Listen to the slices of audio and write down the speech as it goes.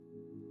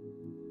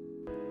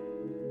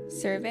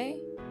Survey,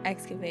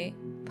 excavate,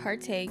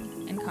 partake,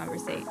 and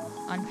conversate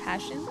on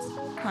passions,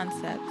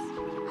 concepts,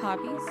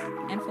 hobbies,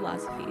 and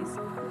philosophies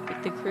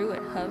with the crew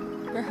at Hub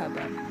for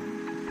Hubbub.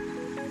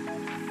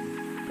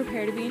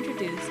 Prepare to be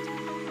introduced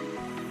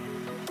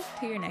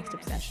to your next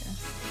obsession.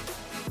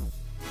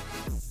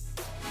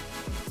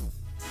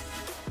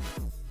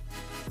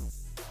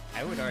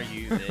 I would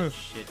argue that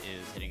shit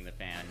is hitting the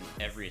fan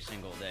every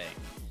single day,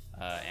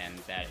 and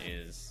that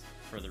is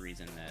for the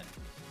reason that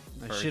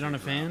shit on a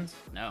fan?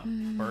 No,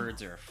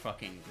 birds are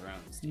fucking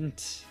drones.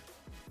 Dude.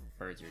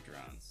 Birds are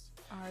drones.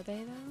 Are they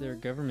though? They're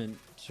government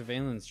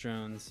surveillance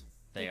drones.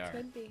 They are.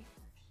 Could be.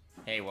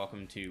 Hey,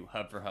 welcome to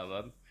Hub for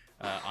Hubbub.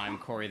 I'm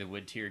Corey the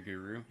Wood Tier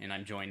Guru, and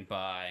I'm joined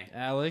by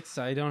Alex,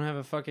 I don't have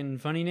a fucking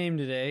funny name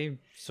today,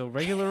 so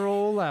regular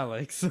old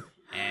Alex.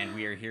 And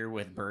we are here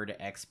with bird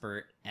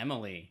expert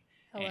Emily.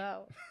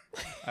 Hello.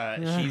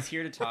 She's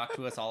here to talk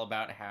to us all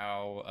about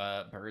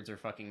how birds are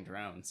fucking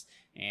drones.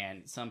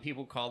 And some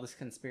people call this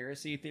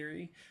conspiracy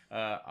theory.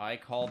 I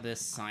call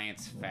this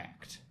science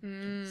fact.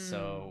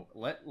 So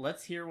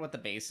let's hear what the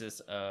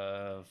basis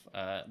of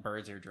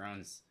birds are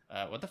drones.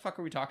 What the fuck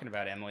are we talking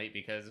about, Emily?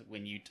 Because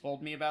when you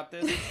told me about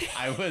this,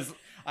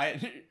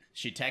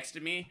 she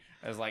texted me.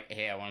 I was like,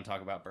 hey, I want to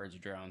talk about birds or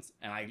drones.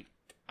 And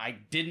I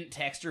didn't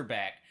text her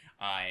back.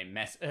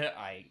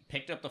 I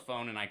picked up the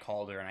phone and I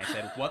called her and I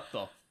said, what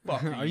the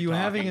fuck Are you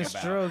having a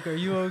stroke? Are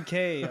you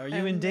okay? Are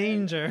you in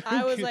danger?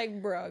 I was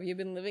like, bro, you've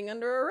been living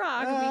under a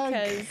rock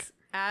because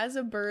as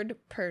a bird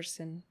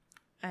person,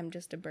 I'm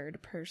just a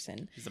bird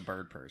person. He's a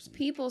bird person.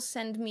 People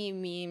send me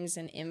memes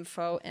and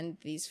info and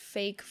these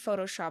fake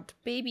photoshopped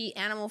baby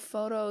animal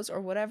photos or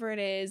whatever it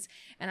is.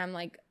 And I'm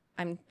like,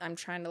 I'm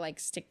trying to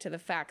like stick to the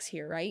facts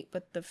here, right?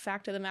 But the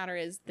fact of the matter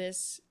is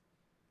this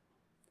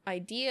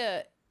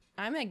idea,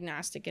 I'm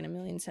agnostic in a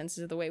million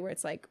senses of the way where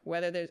it's like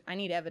I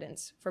need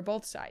evidence for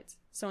both sides.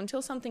 So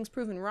until something's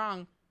proven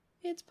wrong,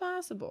 it's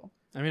possible.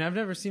 I mean, I've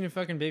never seen a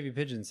fucking baby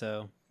pigeon,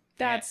 so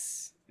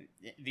That's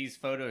these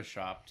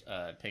photoshopped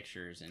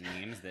pictures and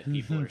memes that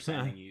people are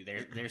sending you.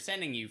 They're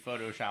sending you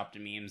photoshopped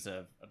memes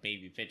of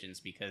baby pigeons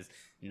because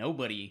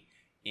nobody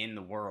in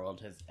the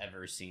world has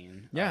ever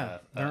seen there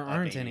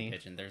aren't baby any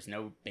pigeon. There's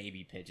no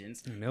baby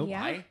pigeons. Nope.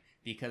 Yeah. Why?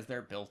 Because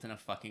they're built in a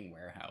fucking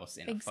warehouse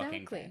in a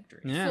fucking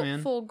factory. Yeah,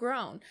 man. full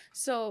grown.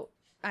 So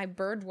I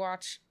bird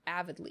watch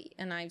avidly,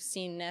 and I've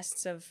seen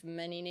nests of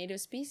many native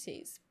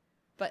species.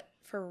 But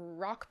for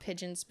rock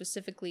pigeons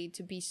specifically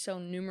to be so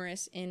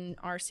numerous in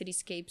our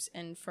cityscapes,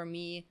 and for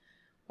me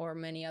or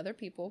many other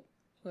people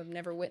who have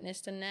never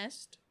witnessed a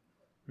nest,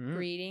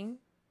 breeding,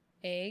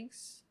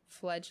 eggs,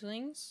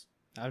 fledglings.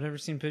 I've never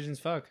seen pigeons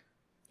fuck.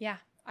 Yeah,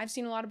 I've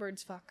seen a lot of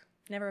birds fuck.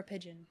 Never a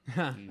pigeon.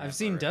 I've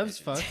seen doves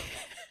fuck.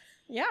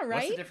 Yeah,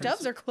 right? difference?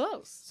 Doves are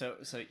close. So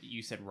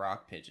you said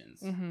rock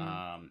pigeons.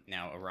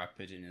 Now a rock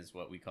pigeon is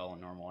what we call a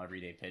normal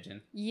everyday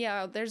pigeon.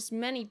 Yeah, there's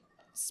many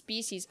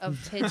species of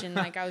pigeon,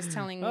 like I was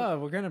telling. Oh,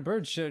 what kind of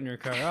bird shit in your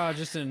car? Oh,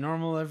 just a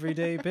normal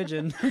everyday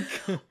pigeon.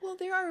 Well,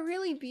 there are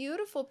really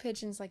beautiful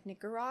pigeons like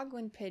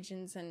Nicaraguan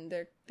pigeons, and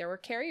there were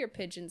carrier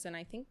pigeons, and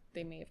I think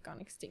they may have gone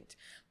extinct.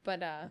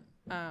 But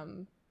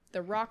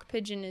the rock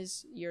pigeon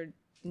is your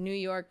New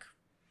York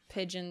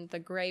pigeon, the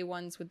gray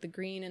ones with the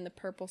green and the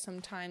purple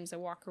sometimes. They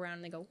walk around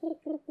and they go, whoo,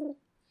 whoo, whoo.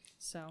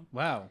 So.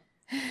 Wow.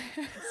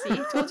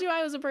 See, told you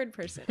I was a bird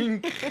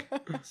person.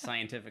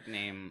 Scientific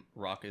name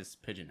Raucus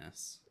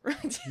pigeonus.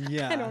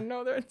 Yeah. I don't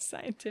know their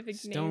scientific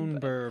Stone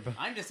name. burb.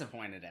 I'm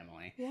disappointed,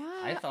 Emily.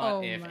 What? I thought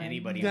Oh if my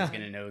anybody was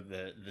going to know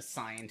the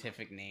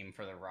scientific name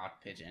for the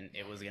rock pigeon,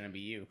 it was going to be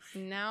you.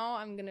 Now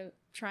I'm going to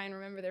try and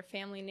remember their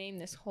family name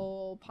this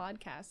whole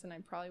podcast, and I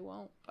probably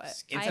won't. But I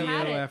Scipio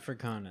had it.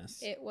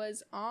 africanus. It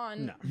was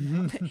on.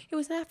 No. It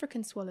was an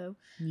African swallow.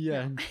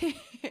 Yeah.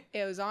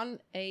 It was on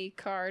a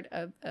card,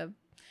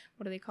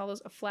 what do they call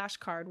those? A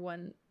flashcard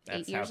one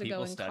That's 8 how years ago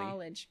people in study.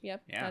 college.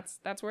 Yep, Yeah.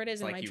 that's where it is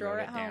It's in like my you drawer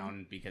wrote at it home.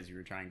 down because you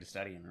were trying to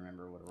study and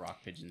remember what a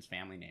rock pigeon's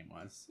family name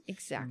was.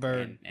 Exactly.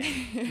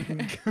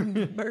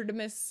 Bird.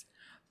 Birdimus,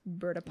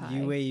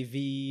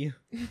 birdipie. UAV.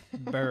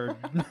 Bird.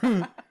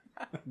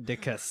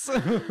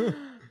 Dickus.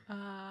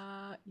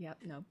 Yep.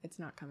 No, it's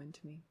not coming to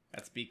me.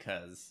 That's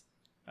because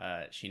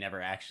she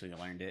never actually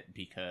learned it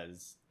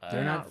because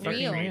They're not they're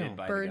real. created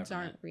by the Birds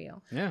government. aren't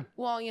real. Yeah.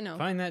 Well, you know.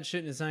 Find that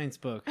shit in a science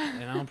book,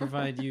 and I'll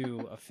provide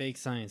you a fake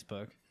science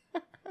book.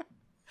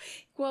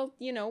 Well,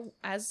 you know,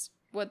 as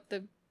what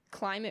the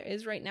climate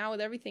is right now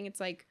with everything, it's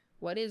like,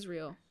 what is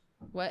real?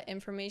 What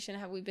information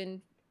have we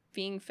been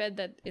being fed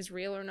that is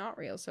real or not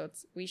real? So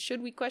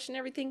should we question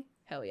everything?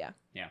 Hell yeah.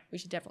 Yeah. We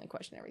should definitely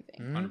question everything.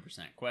 100%.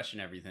 Question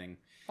everything.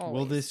 Will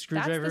Always. this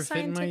screwdriver That's the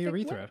fit in my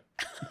scientific urethra?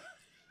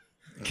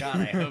 God,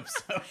 I hope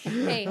so.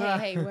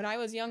 Hey, when I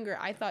was younger,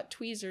 I thought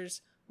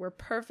tweezers were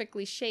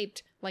perfectly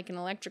shaped like an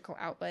electrical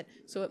outlet,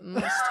 so it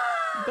must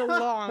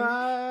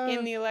belong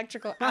in the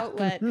electrical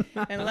outlet.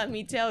 And let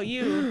me tell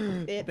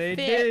you, it They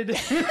fit.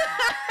 did.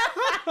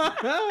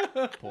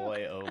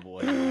 Boy, oh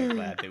boy, am I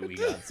glad that we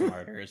got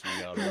smarter as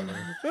we got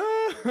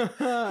older.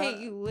 Hey,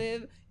 you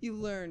live, you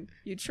learn,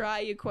 you try,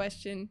 you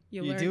question,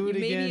 you learn. do it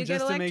maybe again you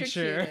just get to make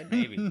sure.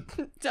 electrocuted.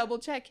 Maybe. Double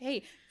check.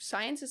 Hey,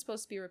 science is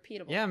supposed to be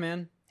repeatable. Yeah,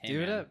 man. Hey,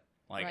 Do it man. up.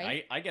 Like,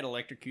 Right? I get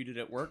electrocuted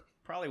at work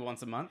probably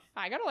once a month.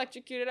 I got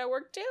electrocuted at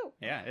work too.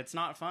 Yeah, it's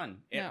not fun.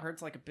 It No.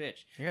 hurts like a bitch.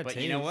 I got But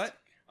you know tased. what?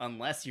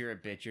 Unless you're a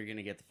bitch, you're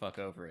gonna get the fuck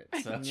over it.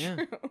 So Yeah.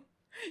 True.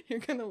 You're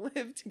gonna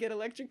live to get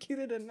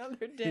electrocuted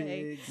another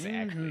day.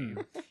 exactly.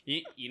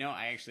 Mhm. You know,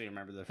 I actually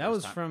remember the first That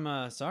was time.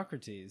 from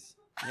Socrates.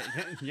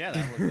 Yeah,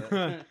 that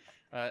was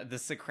it. The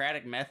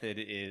Socratic method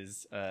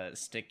is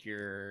stick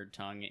your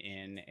tongue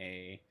in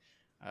a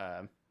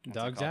what's it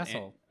Dog's called?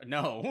 asshole.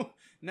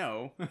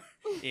 No,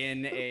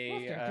 in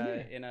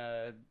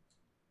a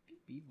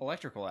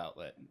electrical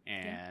outlet,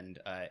 and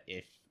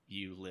if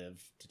you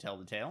live to tell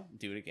the tale,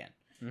 do it again.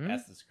 Mhm.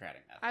 That's the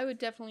Socratic method. I would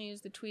definitely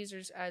use the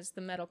tweezers as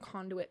the metal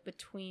conduit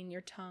between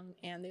your tongue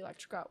and the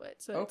electric outlet.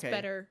 So Okay.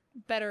 it's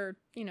better,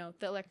 you know,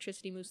 the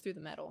electricity moves through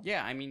the metal.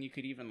 Yeah, I mean, you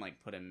could even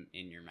like put them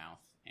in your mouth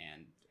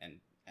and You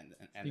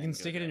then can go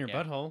stick it to- in your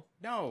yeah. butthole.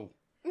 No,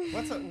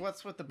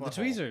 what's with the The butthole?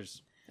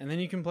 tweezers. And then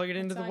you can plug it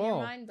into What's the on your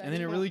wall. mind, and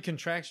then it buddy? really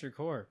contracts your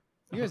core.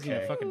 You guys need to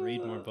Okay. fucking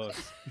read more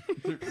books.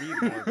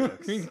 Read more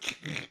books.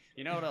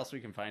 You know what else we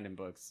can find in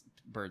books?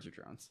 Birds or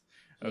drones.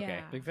 Okay.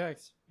 Yeah. Big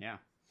facts. Yeah.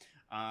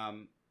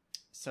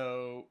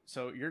 So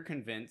you're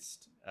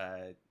convinced,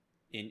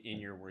 in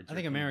your words. I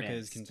think you're America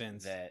is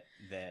convinced.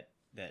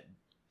 that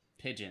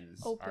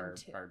pigeons Open are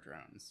to.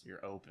 drones.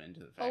 You're open to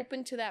the fact.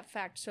 Open to that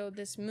fact. So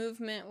this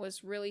movement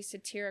was really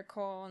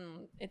satirical,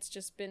 and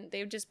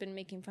they've just been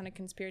making fun of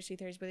conspiracy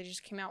theories, but they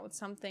just came out with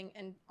something.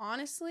 And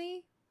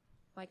honestly,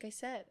 like I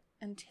said,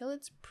 until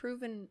it's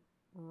proven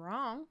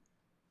wrong,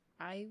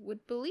 I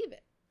would believe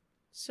it.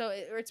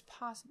 Or it's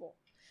possible.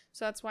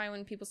 So that's why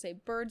when people say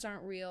birds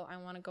aren't real, I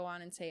want to go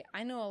on and say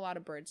I know a lot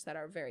of birds that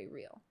are very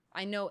real.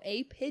 I know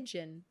a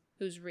pigeon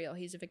who's real.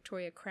 He's a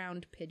Victoria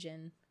crowned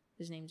pigeon.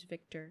 His name's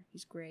Victor.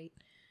 He's great.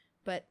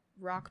 But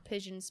rock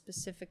pigeons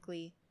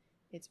specifically,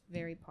 it's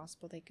very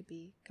possible they could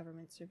be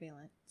government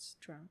surveillance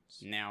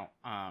drones. Now,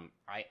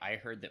 I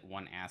heard that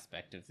one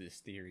aspect of this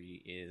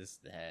theory is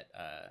that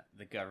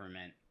the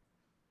government,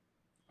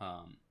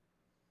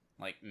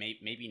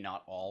 maybe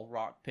not all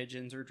rock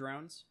pigeons are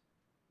drones,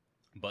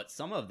 but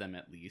some of them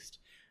at least,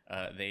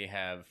 they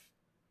have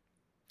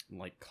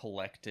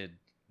collected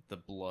the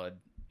blood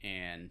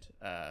and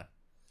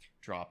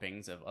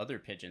droppings of other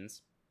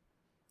pigeons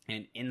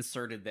and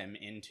inserted them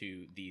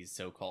into these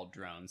so-called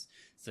drones,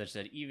 such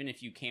that even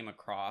if you came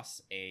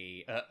across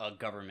a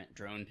government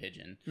drone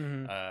pigeon,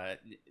 Mhm.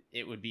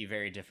 it would be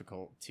very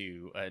difficult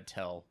to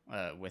tell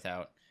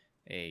without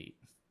a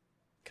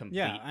complete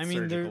Yeah, I mean,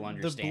 surgical the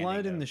understanding blood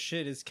of- and the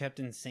shit is kept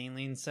in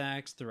saline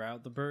sacs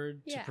throughout the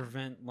bird Yeah. to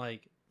prevent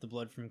the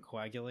blood from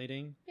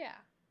coagulating, Yeah.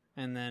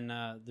 and then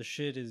the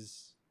shit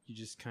is you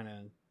just kind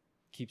of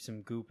keep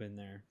some goop in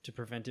there to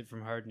prevent it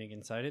from hardening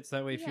inside it. So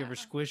that way, if you ever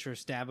Yeah. squish or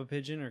stab a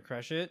pigeon or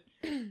crush it,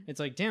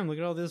 it's like, damn, look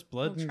at all this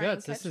blood We'll and try and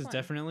guts. This catch is one.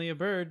 definitely a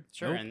bird.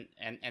 Sure, Nope.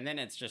 and then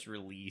it's just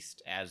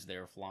released as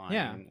they're flying.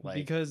 Yeah,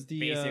 because the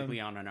basically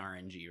on an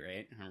RNG,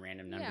 right? A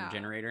random number Yeah.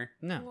 generator.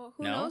 no. Well,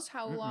 who No? knows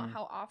how Mm-mm.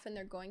 how often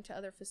they're going to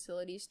other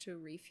facilities to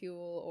refuel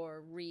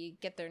or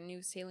get their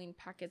new saline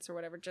packets or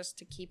whatever just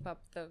to keep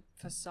up the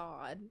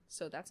facade.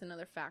 So that's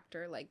another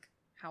factor. Like,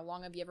 how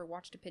long have you ever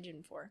watched a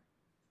pigeon for?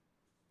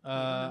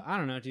 I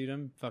don't know, dude.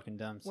 I'm fucking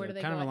dumb. So Where do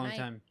they kind go of a at long night?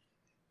 time.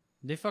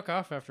 They fuck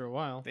off after a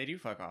while. They do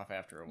fuck off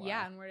after a while.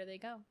 Yeah, and where do they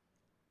go?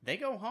 They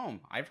go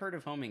home. I've heard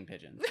of homing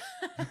pigeons.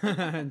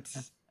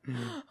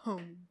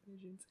 Home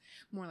pigeons.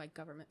 More like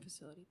government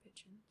facility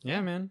pigeons.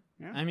 Yeah, man.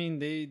 Yeah. I mean,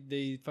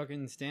 they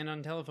fucking stand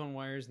on telephone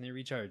wires and they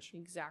recharge.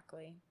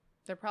 Exactly.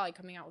 They're probably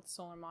coming out with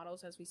solar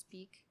models as we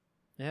speak.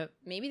 Yep.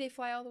 Maybe they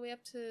fly all the way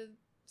up to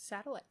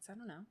satellites. I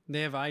don't know.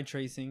 They have eye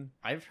tracing.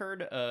 I've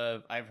heard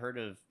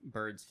of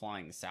birds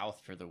flying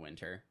south for the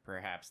winter.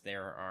 Perhaps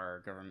there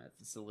are government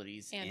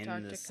facilities in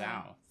Antarctica. the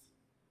south.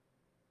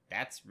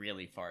 That's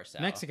really far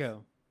south.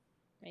 Mexico.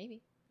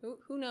 Maybe.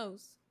 Who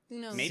knows? Who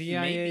knows? Maybe-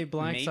 CIA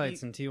black maybe-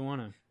 sites in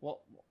Tijuana.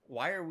 Well,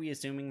 why are we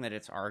assuming that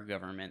it's our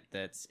government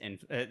that's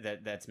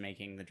that's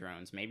making the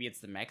drones? Maybe it's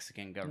the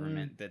Mexican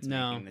government that's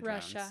no. making the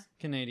drones. Russia.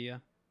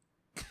 Canada.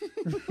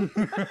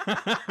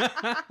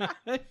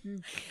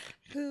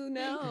 Who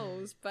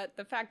knows? But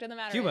the fact of the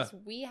matter Cuba. is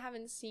we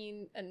haven't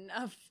seen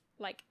enough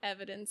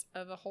evidence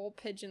of a whole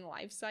pigeon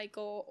life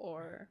cycle,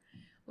 or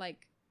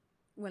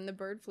when the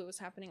bird flu was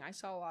happening, I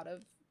saw a lot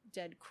of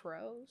dead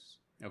crows.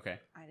 Okay,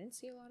 I didn't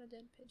see a lot of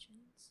dead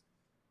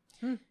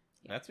pigeons.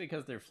 that's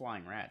because they're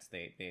flying rats.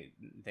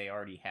 They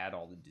already had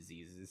all the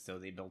diseases, so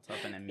they built up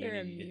an They're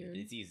immunity to the immune.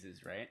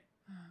 diseases, right?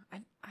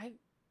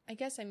 I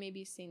guess I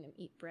maybe seen them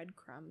eat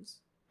breadcrumbs.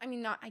 I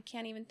mean, I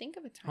can't even think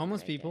of a time.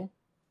 Homeless that I did. people.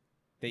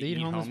 They They eat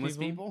eat homeless homeless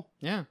people? people?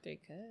 Yeah. They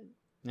could.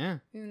 Yeah.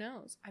 Who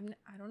knows? I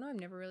don't know. I've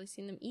never really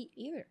seen them eat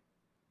either.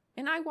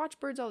 And I watch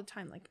birds all the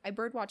time. I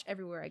bird watch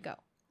everywhere I go.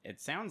 It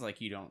sounds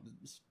like you don't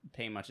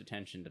pay much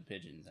attention to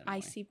pigeons. Emily. I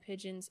see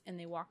pigeons and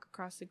they walk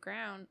across the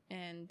ground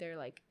and they're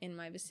like in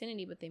my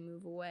vicinity, but they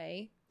move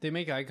away. They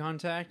make eye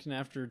contact, and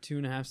after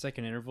 2.5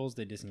 second intervals,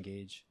 they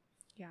disengage.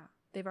 Yeah,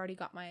 they've already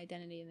got my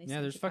identity, and they Yeah,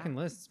 sent there's it back. fucking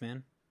lists,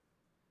 man.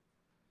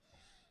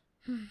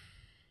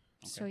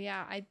 So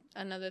yeah,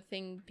 another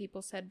thing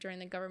people said during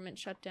the government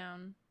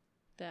shutdown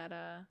that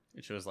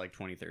Which was like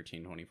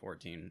 2013,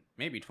 2014,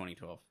 maybe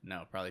 2012.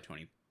 No, probably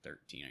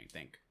 2013, I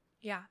think.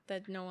 yeah,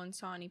 that no one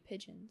saw any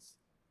pigeons.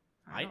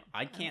 I don't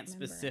can't remember any.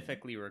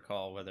 specifically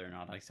recall whether or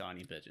not I saw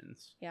any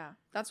pigeons. Yeah,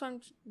 that's what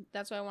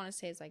I want to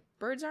say is like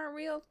birds aren't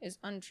real is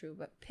untrue,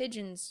 but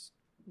pigeons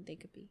they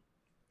could be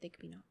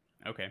not.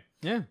 Okay.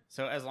 Yeah.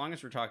 So as long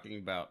as we're talking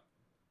about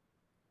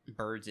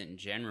birds in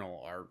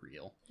general are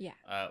real, Yeah.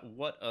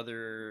 What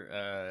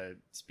other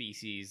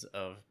species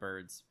of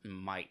birds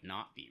might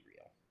not be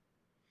real?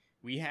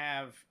 We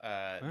have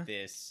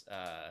this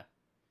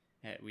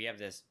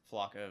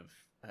flock of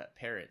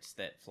parrots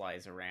that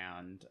flies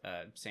around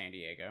San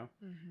Diego,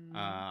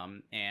 Mm-hmm.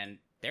 and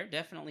they're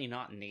definitely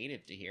not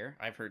native to here.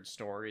 I've heard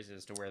stories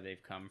as to where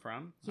they've come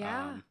from.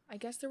 Yeah, I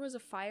guess there was a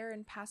fire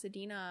in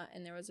Pasadena,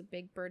 and there was a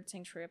big bird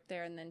sanctuary up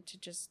there, and then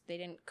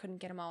couldn't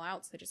get them all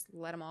out, so they just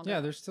let them all go. Yeah,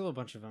 there's still a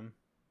bunch of them.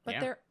 But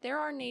Yeah. there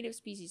are native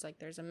species, like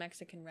there's a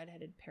Mexican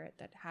red-headed parrot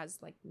that has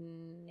like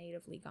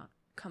natively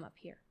come up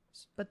here.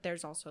 But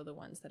there's also the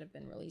ones that have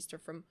been released or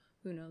from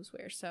who knows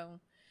where. So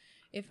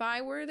if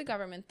I were the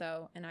government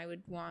though, and I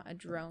would want a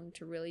drone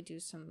to really do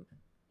some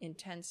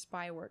intense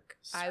spy work,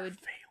 I would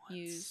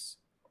use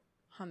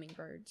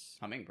hummingbirds.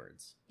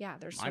 Hummingbirds. Yeah,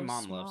 they're so My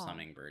mom small. loves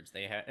hummingbirds.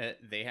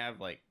 They have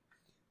like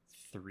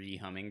 3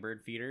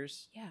 hummingbird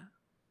feeders. Yeah,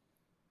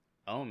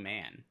 Oh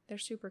man, they're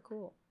super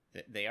cool.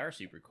 they are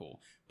super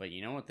cool. But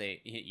you know what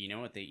they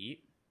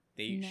eat?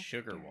 They eat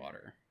sugar Nectar.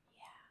 water.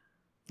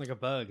 Like a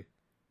bug.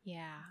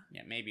 Yeah,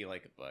 Yeah, maybe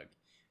like a bug,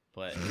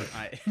 but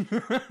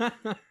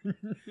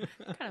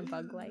kind of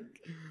bug-like.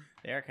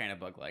 they are kind of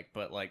bug-like.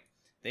 But like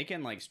they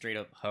can like straight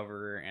up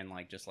hover and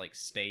like just like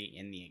stay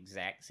in the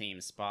exact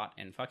same spot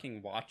and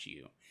fucking watch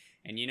you.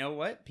 And you know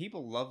what?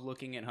 People love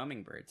looking at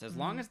hummingbirds as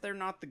long as they're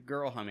not the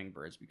girl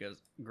hummingbirds,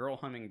 because girl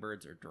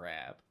hummingbirds are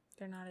drab.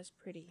 They're not as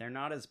pretty. They're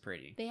not as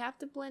pretty. They have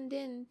to blend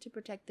in to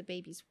protect the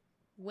babies.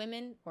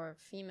 Women or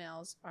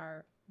females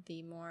are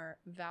the more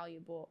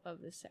valuable of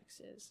the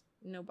sexes.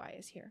 No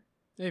bias here.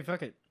 Hey,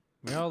 fuck it.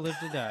 We all live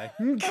to die.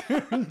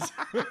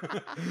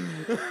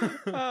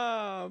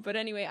 Oh, but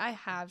anyway, I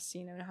have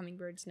seen a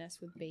hummingbird's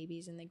nest with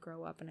babies, and they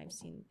grow up, and I've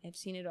seen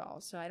it all.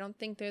 So I don't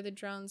think they're the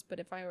drones, but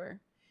if I were,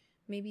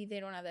 maybe they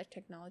don't have that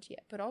technology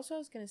yet. But also, I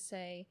was gonna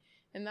say,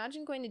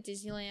 imagine going to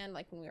Disneyland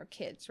like when we were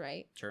kids,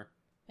 right? Sure.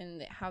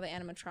 And how the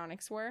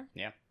animatronics were.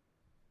 Yeah.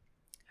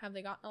 Have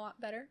they gotten a lot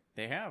better?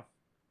 They have.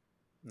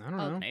 I don't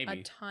know. Maybe.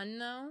 A ton,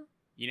 though.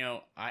 You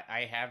know,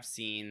 I have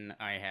seen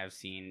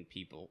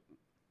people,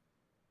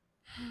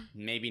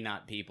 maybe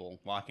not people,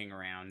 walking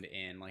around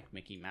in like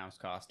Mickey Mouse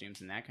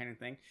costumes and that kind of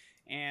thing.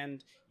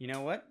 And you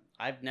know what?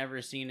 I've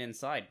never seen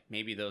inside.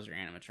 Maybe those are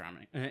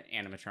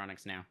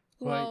animatronics now.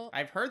 Well,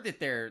 I've heard that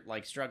they're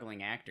like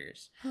struggling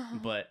actors,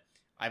 but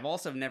I've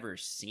also never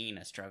seen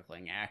a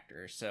struggling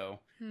actor. So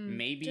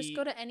maybe just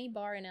go to any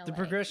bar in LA. The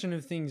progression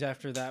of things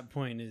after that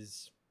point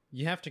is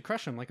you have to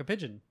crush them like a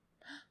pigeon.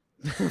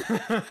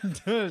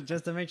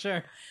 Just to make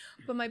sure.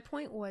 But my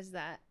point was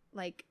that,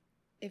 like,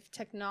 if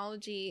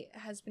technology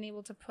has been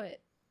able to put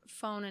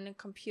phone and a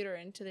computer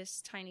into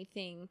this tiny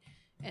thing,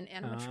 and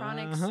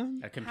animatronics, Uh-huh.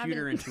 a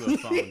computer into a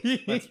phone.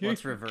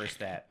 Let's reverse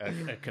that.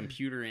 A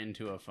computer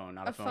into a phone,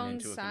 not a phone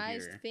into a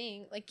phone-sized computer.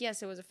 thing, like,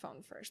 yes, it was a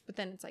phone first, but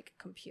then it's like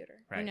a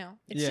computer. You Right. know,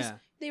 it's Yeah. just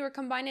they were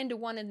combined into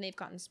one, and they've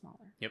gotten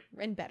smaller. Yep.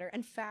 And better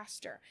and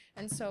faster.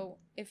 And so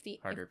if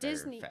Harder, if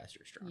Disney, better,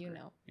 faster, stronger. you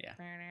know, Yeah.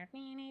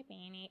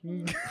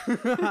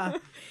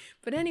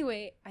 But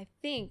anyway, I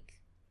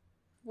think,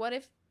 what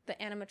if the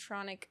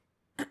animatronic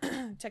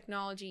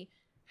technology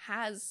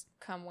has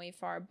come way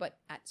far, but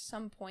at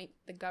some point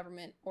the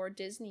government or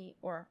Disney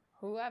or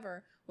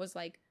whoever was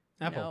like,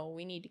 Apple. no,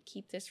 we need to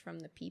keep this from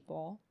the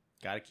people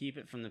Got to keep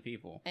it from the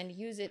people. and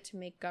use it to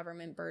make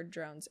government bird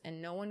drones. And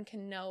no one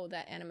can know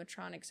that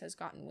animatronics has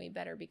gotten way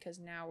better because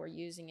now we're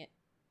using it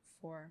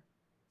for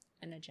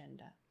an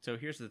agenda. So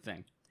here's the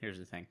thing.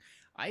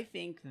 I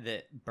think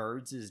that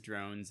birds as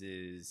drones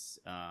is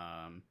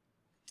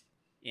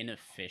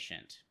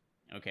inefficient.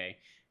 Okay.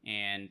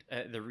 And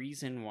the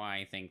reason why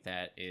I think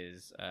that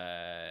is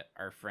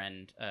our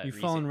friend. You've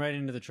fallen right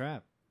into the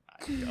trap.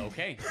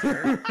 Okay.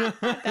 Sure.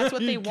 That's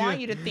what they want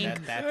you to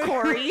think, That's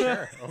Corey.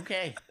 Sure.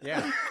 Okay.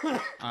 Yeah.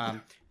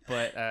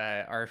 But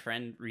our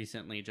friend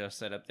recently just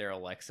set up their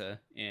Alexa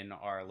in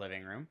our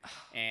living room,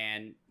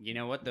 and you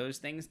know what those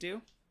things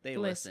do? They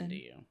listen to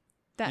you.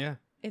 That Yeah.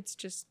 it's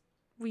just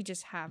we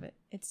just have it.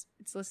 It's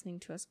listening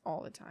to us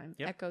all the time.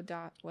 Yep. Echo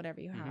Dot, whatever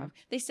you have.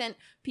 They sent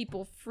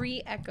people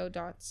free Echo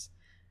Dots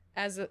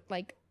as a,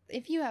 like,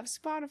 if you have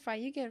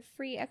Spotify, you get a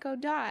free Echo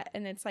Dot,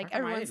 and it's like How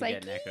come I everyone's didn't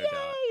like, get an yay! Echo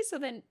Dot? So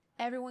then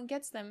everyone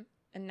gets them,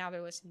 and now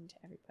they're listening to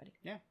everybody.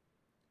 Yeah.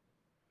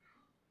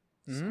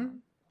 Mhm.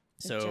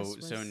 So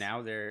was-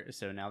 now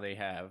they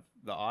have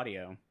the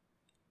audio,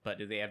 but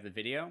do they have the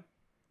video?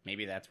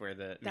 Maybe that's where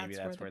the birds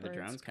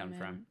drones come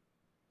from. in.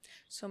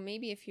 So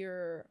maybe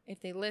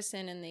if they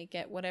listen and they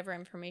get whatever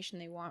information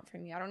they want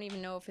from you, I don't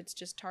even know if it's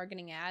just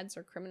targeting ads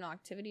or criminal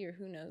activity or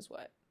who knows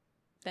what.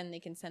 Then they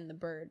can send the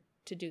bird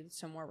to do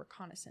some more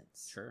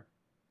reconnaissance. Sure.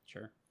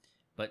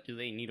 But do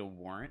they need a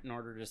warrant in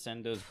order to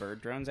send those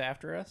bird drones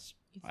after us?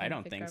 You I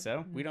don't the think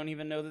so. We no. don't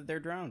even know that they're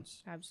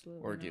drones.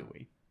 Absolutely. Or do not.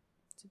 we?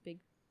 It's a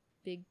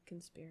big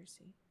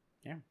conspiracy.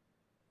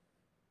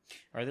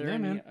 Are there Yeah,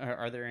 any man.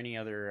 are there any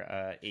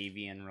other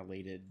avian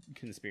related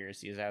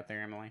conspiracies out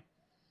there, Emily?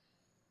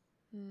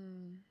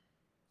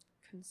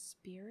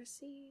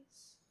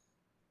 Conspiracies?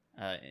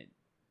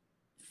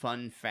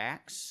 Fun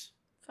facts?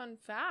 Fun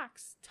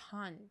facts?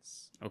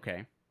 Tons.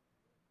 Okay.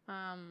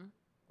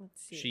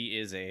 Let's see. She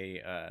is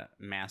a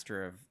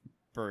master of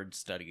bird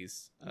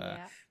studies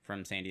Yeah.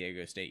 from San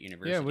Diego State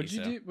University. Yeah, what'd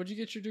you so- do? What'd you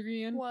get your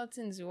degree in? Well, it's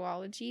in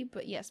zoology,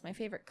 but yes, my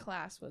favorite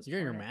class was. You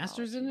got your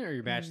master's in it or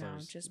your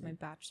bachelor's? No, just my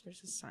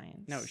bachelor's of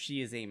science. No, she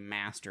is a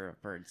master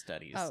of bird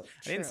studies. Oh,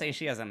 I didn't say true.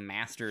 she has a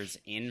master's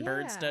in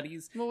bird Yeah.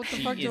 studies. Well, what the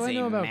She fuck do is I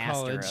know a about master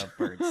college? of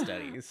bird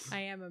studies. I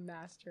am a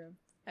master of.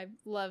 I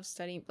love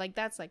studying. Like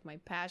that's like my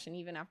passion.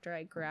 Even after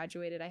I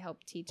graduated, I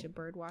helped teach a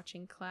bird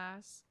watching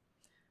class.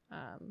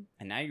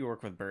 And now you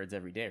work with birds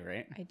every day,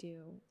 right? I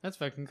do. That's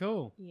fucking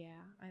cool. Yeah,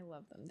 I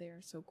love them.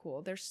 They're so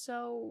cool.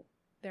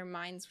 Their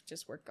minds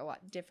just work a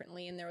lot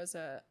differently. And there was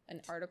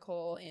an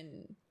article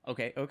in.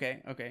 Okay.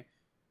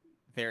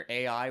 Their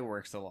AI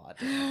works a lot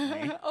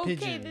differently. Okay,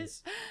 Pigeons.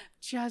 this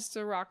just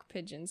the rock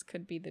pigeons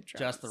could be the drones.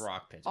 Just the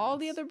rock pigeons. All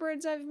the other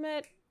birds I've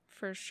met,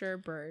 for sure,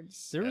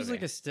 birds. There was Okay.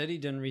 like a study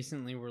done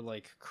recently where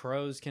like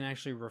crows can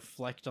actually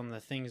reflect on the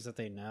things that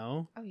they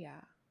know. Oh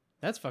yeah.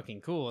 That's fucking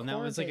cool. And that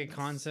was like a Corvids.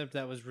 concept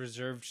that was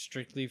reserved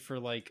strictly for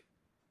like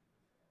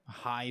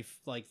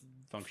Functioning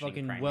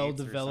fucking primates or some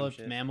well-developed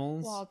shit.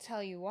 mammals. Well, I'll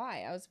tell you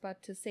why. I was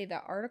about to say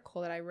that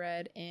article that I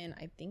read in,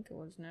 I think it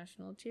was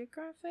National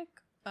Geographic,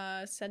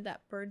 said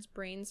that birds'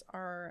 brains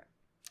are,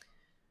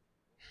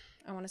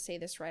 I want to say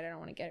this right, I don't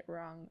want to get it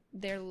wrong.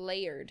 They're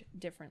layered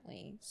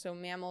differently. So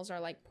mammals are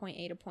like point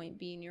A to point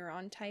B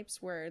neuron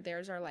types, where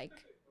theirs are like,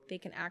 they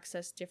can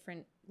access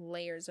different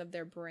layers of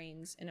their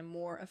brains in a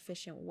more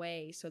efficient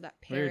way, so that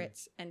Weird.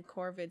 parrots and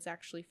corvids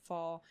actually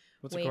fall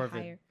What's way a corvid?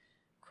 higher.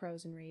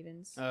 Crows and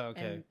ravens. Oh,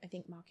 okay. And I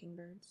think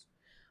mockingbirds.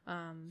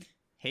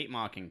 Hate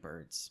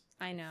mockingbirds.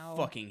 I know.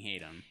 Fucking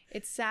hate them.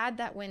 It's sad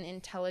that when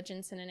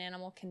intelligence in an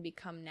animal can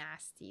become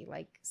nasty,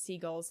 like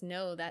seagulls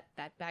know that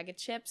that bag of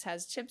chips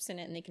has chips in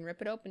it and they can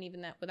rip it open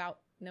even that without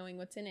knowing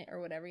what's in it or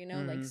whatever, you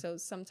know? Like, Mhm. so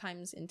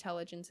sometimes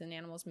intelligence in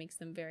animals makes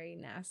them very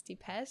nasty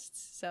pests.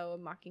 So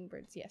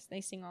mockingbirds, yes, they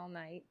sing all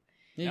night.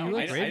 Yeah, you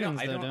like ravens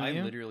I though, don't, don't I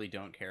you? literally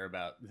don't care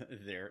about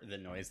the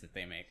noise that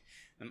they make.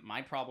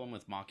 My problem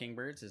with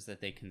mockingbirds is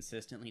that they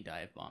consistently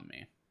dive bomb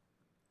me.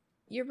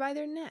 You're by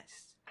their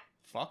nest.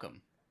 Fuck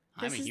them.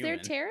 This I'm a is human.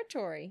 their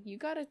territory. You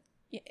gotta.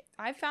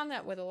 I found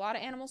that with a lot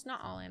of animals,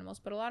 not all animals,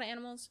 but a lot of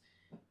animals,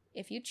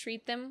 if you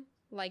treat them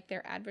like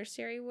their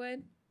adversary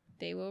would,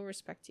 they will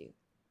respect you.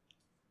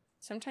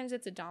 Sometimes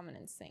it's a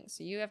dominance thing,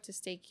 so you have to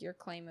stake your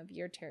claim of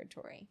your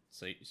territory.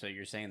 So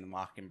you're saying the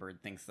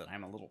mockingbird thinks that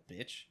I'm a little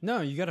bitch?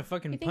 No, you gotta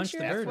fucking He thinks punch the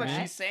you're a That's bird, what threat.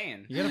 man. she's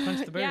saying. You gotta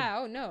punch the bird. Yeah,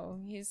 oh no.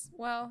 He's Thinks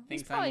I'm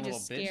a probably little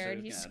just bitch, so scared.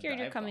 he's He's gonna scared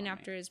you're dive coming bomb me.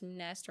 after his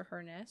nest or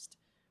her nest.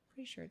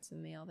 Pretty sure it's the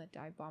male that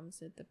dive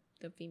bombs it.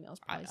 The female's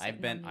probably I've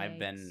sitting on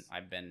the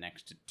eggs. been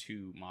next to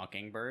 2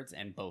 mockingbirds,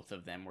 and both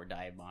of them were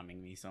dive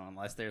bombing me. So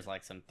unless there's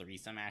like some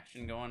threesome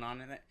action going on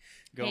there,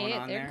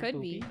 There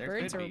could be. There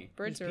Birds could are be.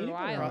 birds These are people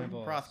are wild.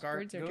 balls. Crossguard,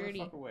 Birds are go dirty.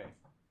 the fuck away.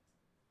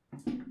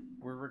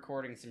 We're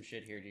recording some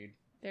shit here, dude.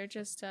 They're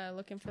just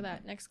looking for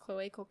that next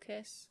cloacal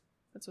kiss.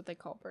 That's what they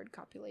call bird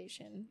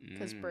copulation,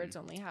 because Mm. birds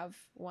only have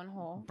one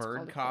hole. It's Bird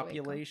called a cloacal.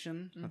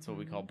 copulation. That's what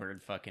we call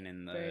bird fucking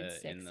in the Bird in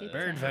sexy the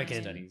Bird time.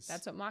 fucking. studies.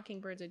 That's what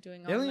mockingbirds are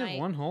doing They all only night. have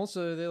one hole,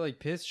 so they like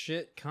piss,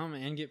 shit, come,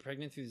 and get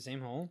pregnant through the same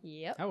hole.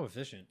 Yep. How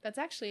efficient. That's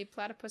actually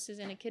platypuses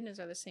and echidnas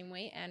are the same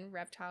way, and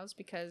reptiles,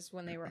 because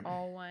when they were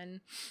all one,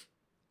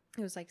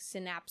 it was like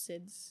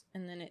synapsids,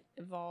 and then it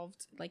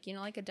evolved like, you know,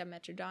 like a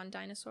Dimetrodon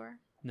dinosaur.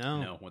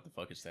 No. No, what the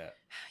fuck is that?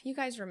 You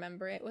guys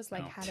remember it was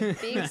like No. had a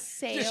big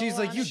sail. She's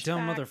like, on "You its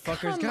dumb back."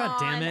 motherfuckers, Come god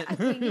damn on. it.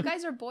 Okay, you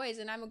guys are boys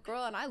and I'm a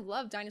girl and I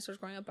love dinosaurs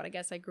growing up, but I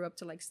guess I grew up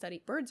to like study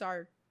birds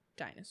are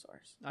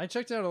dinosaurs. I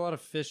checked out a lot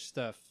of fish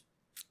stuff.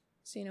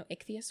 So you know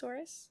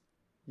Ichthyosaurus?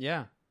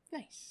 Yeah.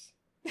 Nice.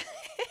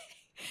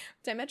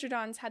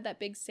 Dimetrodons had that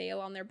big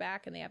sail on their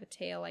back and they have a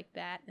tail like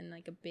that and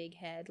like a big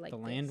head like the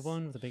land this.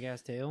 one with the big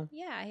ass tail.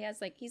 Yeah,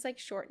 he's like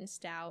short and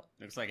stout.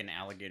 Looks like an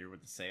alligator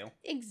with a sail.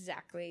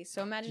 Exactly.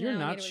 So imagine You're an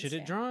not alligator with shit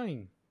a at sail.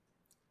 drawing.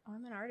 Oh,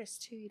 I'm an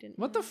artist too. You didn't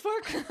What know. the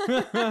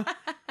fuck?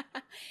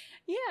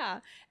 Yeah.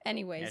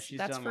 Anyways, Yeah, she's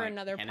that's done for like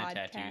another henna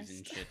podcast. tattoos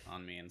and shit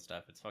on me and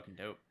stuff. It's fucking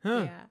dope.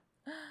 Huh. Yeah.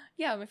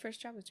 Yeah, my first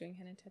job was doing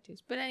henna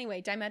tattoos. But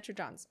anyway,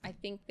 Dimetrodons. I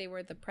think they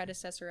were the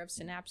predecessor of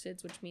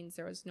synapsids, which means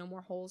there was no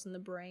more holes in the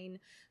brain.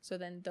 So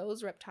then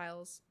those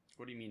reptiles,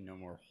 What do you mean no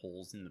more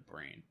holes in the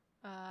brain?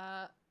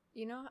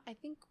 you know, I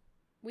think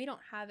we don't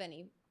have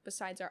any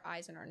besides our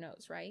eyes and our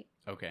nose, right?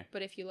 Okay.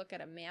 But if you look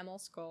at a mammal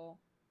skull,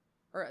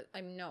 or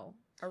a reptile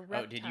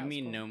Oh, did you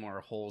mean skull, no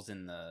more holes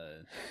in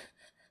the?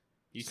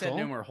 You Skull? said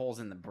no more holes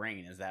in the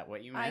brain. Is that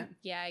what you meant?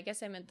 I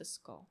guess I meant the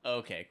skull.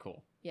 Okay,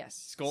 cool. Yes.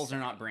 Skulls are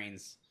not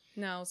brains.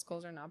 No,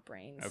 skulls are not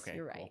brains. Okay,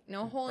 You're cool. right.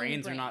 No hole in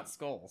Brains the brain. are not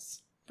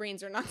skulls.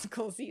 Brains are not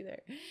skulls either.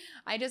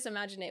 I just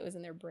imagined it was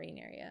in their brain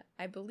area.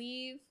 I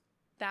believe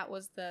that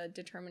was the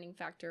determining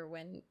factor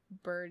when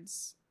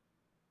birds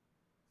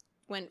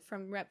went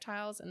from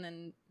reptiles, and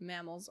then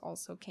mammals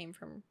also came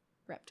from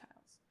reptiles.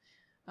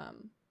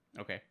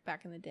 Okay.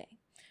 Back in the day.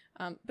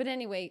 But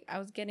anyway, I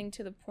was getting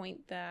to the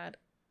point that,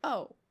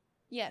 oh,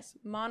 yes,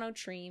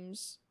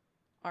 monotremes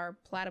are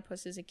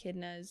platypuses,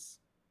 echidnas.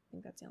 I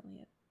think that's the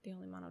only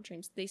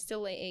monotremes. They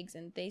still lay eggs,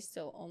 and they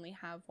still only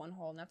have one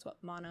hole, and that's what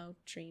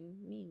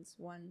monotreme means,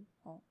 one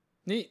hole.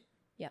 Neat.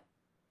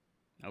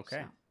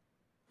 Okay. So,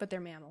 but they're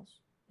mammals.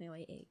 They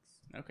lay eggs.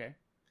 Okay.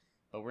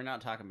 But we're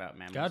not talking about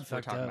mammals. God We're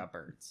fucked talking up. about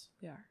birds.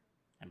 They are.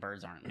 And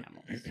birds aren't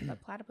mammals.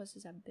 But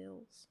platypuses have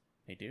bills.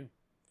 They do.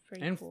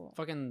 Pretty And cool.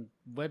 fucking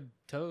webbed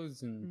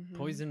toes and Mhm.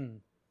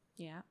 poison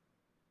Yeah.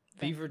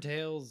 beaver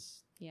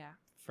tails, Yeah.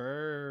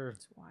 fur.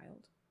 It's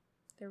wild.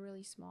 They're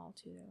really small,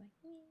 too.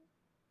 They're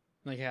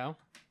like, Like how?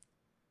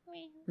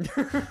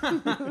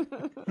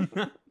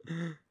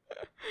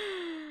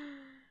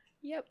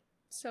 Yep.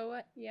 So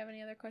what? You have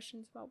any other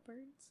questions about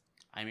birds?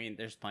 I mean,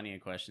 there's plenty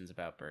of questions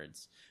about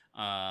birds.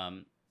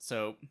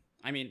 So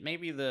I mean,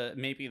 maybe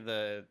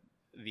the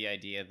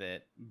idea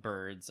that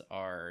birds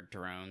are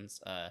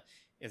drones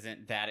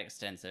isn't that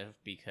extensive,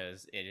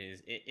 because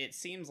it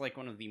seems like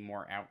one of the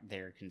more out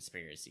there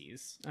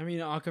conspiracies. I mean,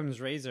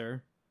 Occam's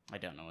razor. I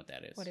don't know what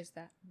that is. What is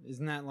that?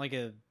 Isn't that like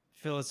a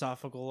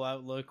philosophical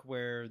outlook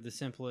where the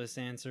simplest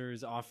answer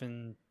is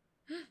often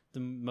the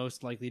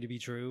most likely to be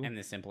true? And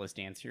the simplest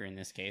answer in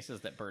this case is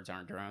that birds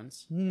aren't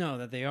drones. No,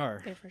 that they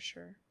are. They're for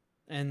sure.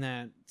 And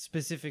that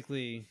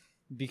specifically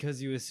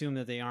because you assume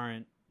that they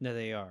aren't, that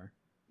they are.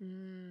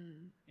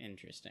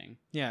 Interesting.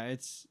 Yeah,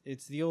 it's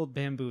the old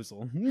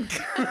bamboozle.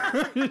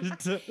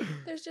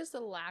 There's just a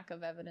lack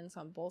of evidence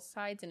on both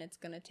sides, and it's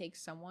gonna take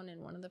someone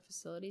in one of the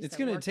facilities. It's that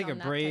gonna worked take a on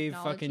that brave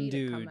technology fucking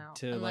to come dude out,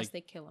 to, unless like-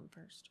 they kill him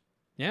first.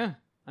 Yeah,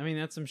 I mean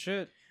that's some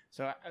shit.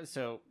 So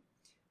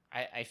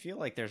I feel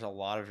like there's a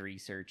lot of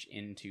research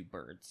into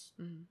birds,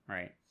 Mhm.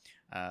 right?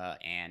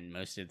 And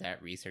most of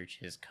that research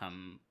has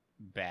come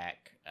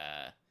back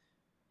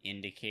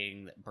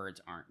indicating that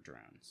birds aren't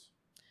drones.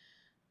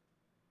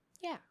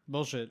 Yeah,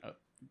 Bullshit.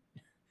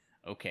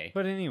 Okay.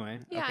 But anyway,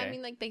 yeah. Okay. I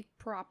mean, like they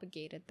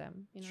propagated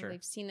them. You know, Sure.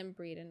 they've seen them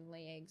breed and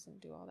lay eggs and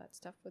do all that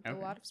stuff with a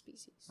Okay. lot of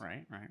species.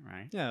 Right.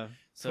 yeah.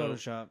 So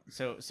Photoshop.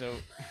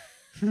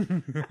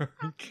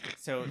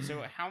 So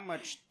how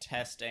much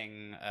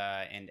testing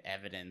and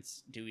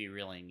evidence do we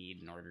really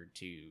need in order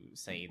to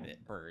say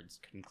that birds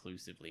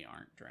conclusively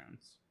aren't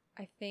drones?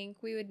 I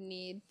think we would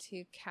need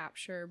to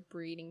capture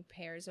breeding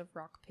pairs of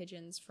rock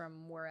pigeons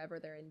from wherever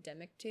they're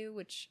endemic to,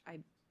 which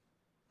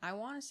I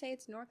want to say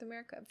it's North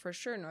America, for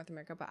sure North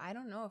America, but I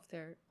don't know if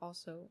they're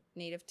also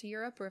native to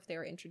Europe or if they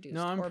were introduced.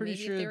 No, I'm or pretty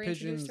maybe if sure they the were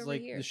introduced pigeons, over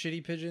like here. the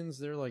shitty pigeons,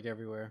 they're like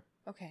everywhere.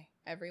 Okay,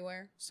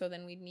 everywhere. So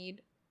then we'd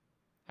need.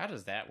 How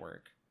does that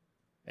work?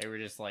 They were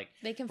just like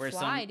They can where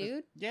fly, some-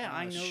 dude. Yeah, Oh,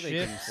 I know they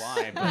shit. can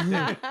fly, but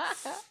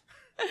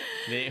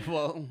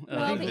well,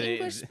 Well, the they-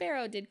 English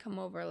sparrow did come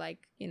over,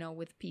 like, you know,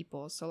 with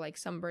people. So, like,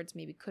 some birds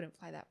maybe couldn't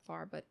fly that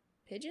far, but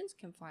pigeons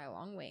can fly a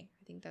long way.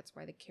 I think that's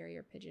why the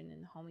carrier pigeon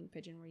and the homing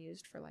pigeon were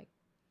used for, like,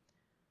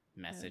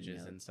 messages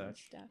notes and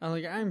such. stuff.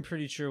 I'm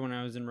pretty sure when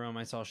I was in Rome,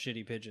 I saw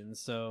shitty pigeons.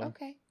 So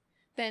Okay.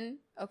 Then,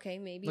 okay,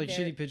 maybe like they're-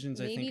 shitty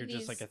pigeons, I think maybe are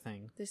just like these- a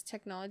thing. This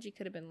technology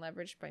could have been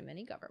leveraged by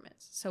many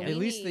governments. So Yeah. we At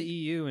least the need-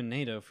 EU and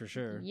NATO for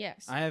sure.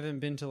 Yes. I haven't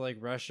been to like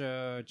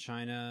Russia,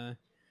 China.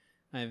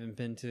 I haven't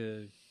been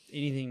to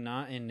anything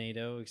not in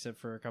NATO except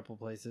for a couple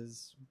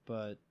places,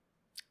 but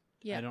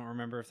Yeah. I don't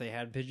remember if they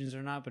had pigeons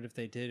or not, but if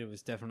they did, it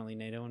was definitely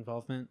NATO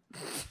involvement.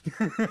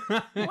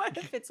 What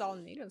if it's all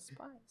NATO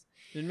spies?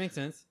 It makes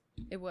sense.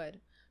 It would.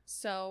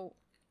 So,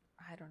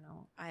 I don't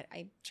know.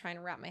 I'm trying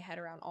to wrap my head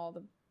around all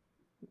the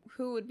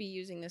who would be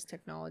using this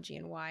technology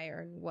and why,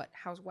 or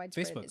how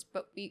widespread Facebook. it is.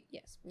 But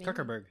yes,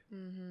 Zuckerberg.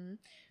 Mm-hmm.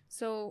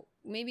 So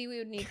maybe we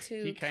would need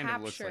to He kind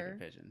of looks like a capture,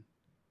 pigeon.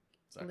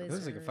 Liz- It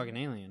looks like a Lizard. fucking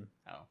alien.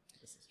 Oh,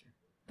 this is true.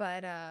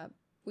 but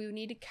we would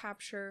need to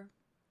capture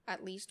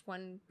at least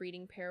one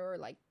breeding pair or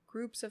like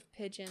groups of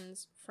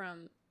pigeons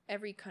from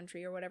every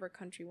country or whatever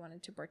country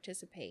wanted to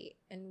participate.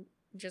 And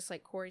just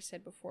like Corey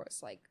said before,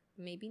 it's like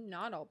maybe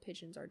not all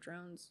pigeons are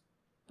drones,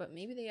 but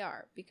maybe they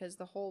are, because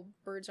the whole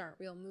birds aren't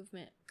real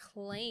movement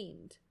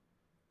claimed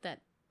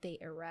that they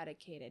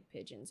eradicated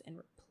pigeons and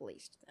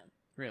replaced them.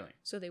 Really?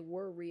 So they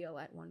were real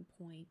at one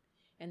point,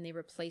 and they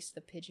replaced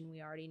the pigeon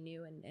we already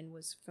knew and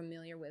was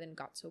familiar with and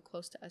got so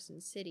close to us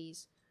in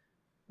cities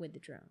with the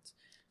drones.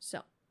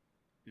 So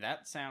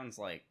That sounds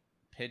like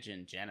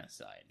pigeon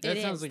genocide. That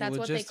It sounds is. like That's a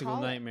what they logistical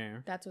call it.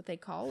 nightmare. that's what they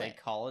call They it.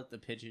 call it the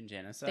pigeon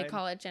genocide. They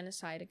call it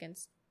genocide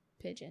against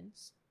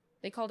pigeons.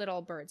 They called it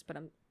all birds, but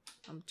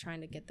I'm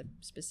trying to get the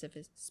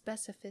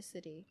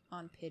specificity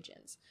on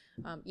pigeons.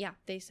 Yeah,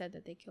 they said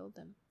that they killed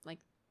them, like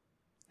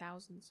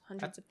thousands,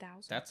 hundreds of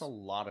thousands. That's a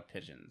lot of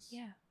pigeons.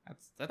 Yeah.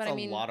 That's But I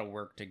mean, lot of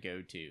work to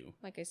go to.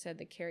 like I said,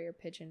 the carrier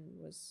pigeon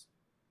was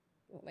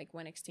like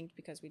went extinct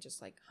because we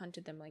just like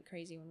hunted them like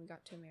crazy when we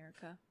got to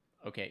America.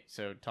 Okay,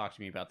 so talk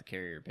to me about the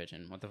carrier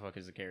pigeon. What the fuck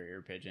is a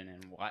carrier pigeon,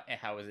 and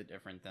how is it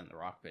different than the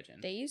rock pigeon?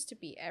 They used to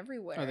be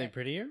everywhere. Are they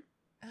prettier?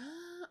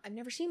 I've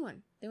never seen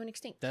one. They went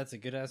extinct. That's a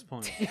good ass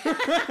point.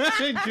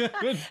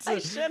 I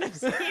should have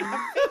seen a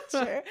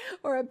picture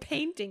or a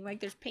painting. Like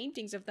there's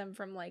paintings of them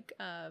from like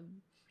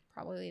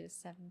probably the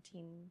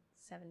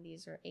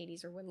 1770s or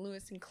 80s, or when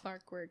Lewis and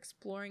Clark were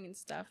exploring and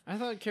stuff. I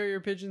thought carrier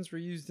pigeons were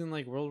used in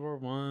like World War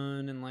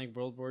One and like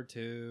World War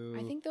Two.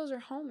 I think those are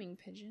homing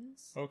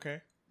pigeons.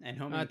 Okay. And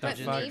homing What the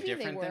pigeons fuck? are Maybe they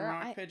different than were.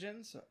 rock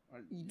pigeons?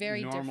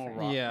 Very normal different.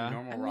 Rock, Yeah.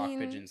 Normal I rock mean-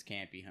 pigeons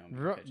can't be homing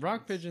pigeons.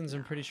 Rock pigeons,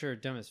 I'm pretty sure, are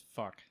dumb as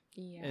fuck.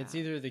 Yeah. It's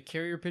either the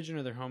carrier pigeon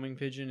or the homing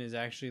pigeon is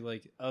actually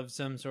like of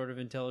some sort of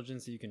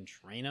intelligence that you can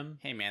train them.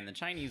 Hey man, the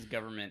Chinese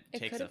government It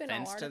takes could have been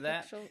all offense to that.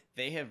 artificial.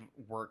 They have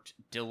worked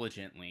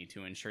diligently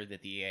to ensure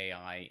that the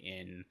AI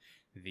in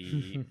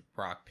the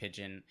rock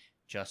pigeon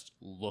just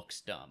looks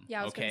dumb.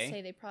 Yeah, I was okay? gonna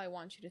say they probably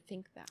want you to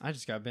think that. I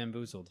just got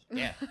bamboozled.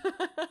 Yeah.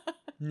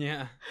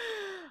 Yeah.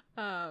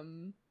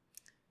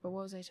 But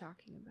what was I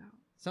talking about?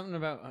 Something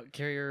about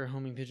carrier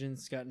homing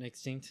pigeons gotten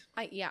extinct.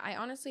 I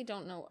honestly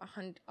don't know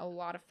a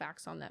lot of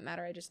facts on that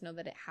matter. I just know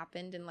that it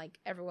happened, and like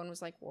everyone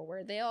was like, "Well,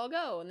 where'd they all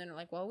go?" And then they're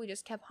like, "Well, we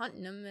just kept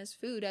hunting them as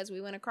food as we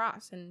went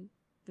across, and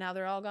now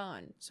they're all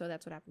gone." So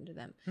that's what happened to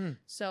them.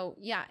 So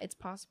yeah, it's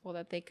possible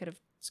that they could have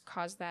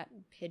caused that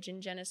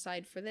pigeon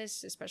genocide for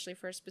this, especially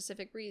for a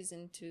specific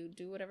reason, to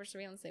do whatever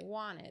surveillance they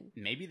wanted.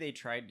 Maybe they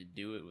tried to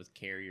do it with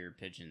carrier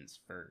pigeons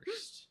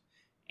first.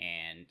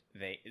 And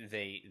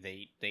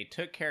they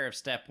took care of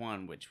step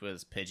one, which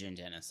was pigeon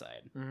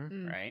genocide,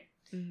 Mm-hmm. right?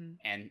 Mm-hmm.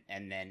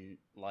 And then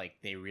like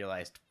they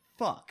realized,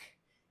 fuck,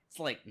 it's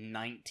like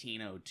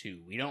 1902.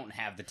 We don't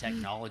have the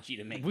technology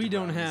to make. We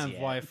don't drones have yet.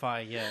 Wi-Fi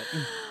yet.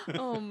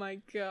 Oh my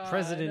god,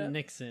 President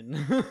Nixon.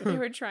 They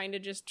were trying to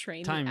just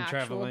train Time the actual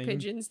traveling.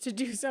 pigeons to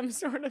do some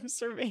sort of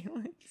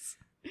surveillance.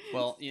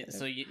 Well, yeah,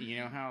 so you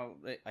know how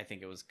I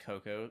think it was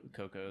Coco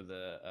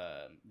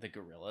the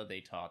gorilla. They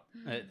taught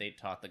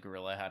the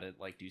gorilla how to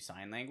like do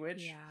sign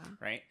language. Yeah.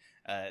 Right.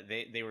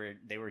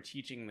 They were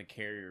teaching the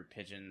carrier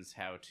pigeons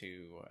how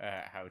to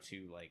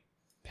like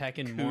Peck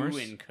and coo Morse.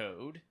 in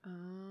code. Oh,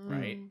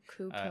 Right.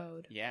 Coup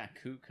code. Yeah,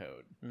 coo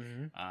code.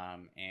 Mm-hmm.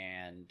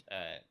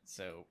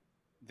 So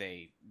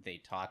they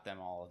taught them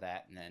all of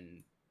that, and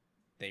then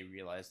they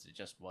realized it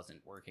just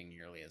wasn't working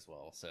nearly as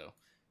well. So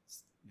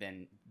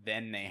then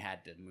they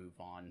had to move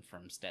on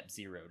from step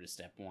 0 to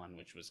step 1,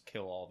 which was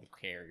kill all the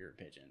carrier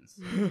pigeons.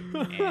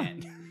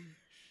 And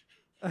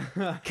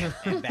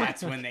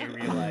that's when they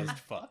realized,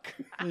 fuck,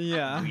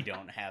 Yeah. we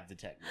don't have the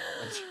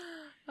technology.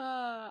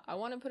 I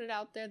want to put it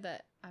out there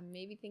that I'm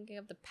maybe thinking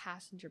of the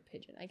passenger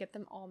pigeon. I get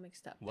them all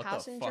mixed up. What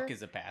passenger, the fuck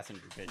is a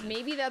passenger pigeon?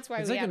 Maybe that's why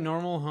It's we like have... a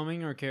normal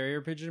homing or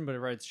carrier pigeon, but it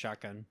rides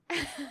shotgun.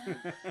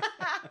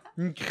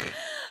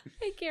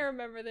 I can't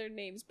remember their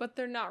names, but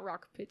they're not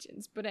rock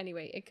pigeons. But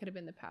anyway, it could have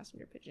been the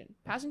passenger pigeon.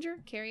 Passenger,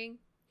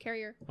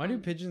 carrier. Why do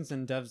pigeons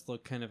and doves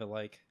look kind of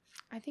alike?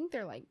 I think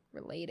they're like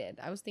related.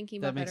 I was thinking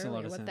That about makes that a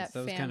earlier. lot of what sense. that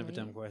That was kind of a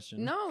family- dumb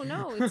question.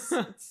 No,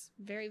 it's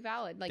very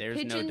valid. Like There's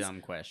pigeons, no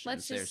dumb questions.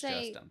 let's just There's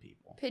say just dumb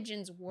people.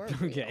 pigeons were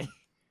real. Okay.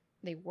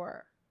 They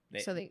were.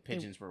 They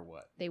pigeons were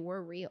what? They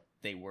were real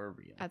They were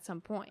real. at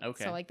some point.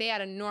 Okay. So like they had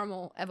a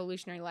normal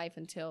evolutionary life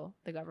until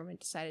the government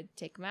decided to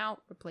take them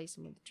out, replace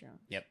them with a drone.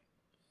 Yep.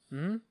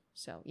 Hmm?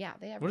 So yeah,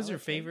 they have. What is your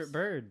favorite relatives.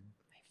 bird?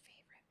 My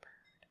favorite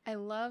bird. I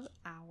love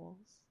owls.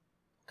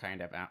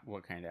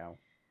 What kind of owl?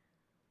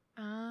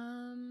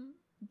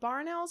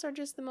 Barn owls are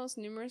just the most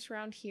numerous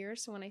around here.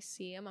 So when I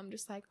see them, I'm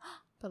just like,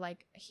 but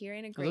like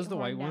hearing a great those the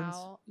white horned ones?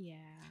 owl, yeah.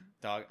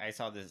 Dog, I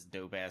saw this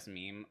dope ass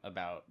meme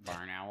about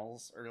barn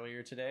owls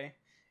earlier today.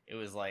 It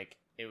was like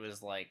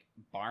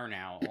barn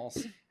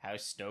owls. How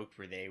stoked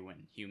were they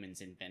when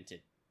humans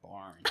invented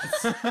barns?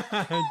 Oh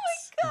my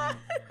god,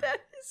 that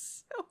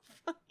is so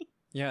funny.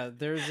 Yeah,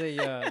 there's I a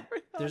never thought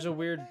there's a about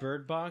weird that.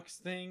 bird box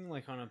thing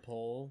like on a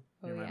pole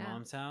near Oh, my yeah.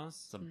 mom's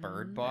house. It's a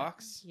bird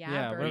box. Yeah,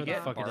 whatever bird the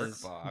box. fuck it Bark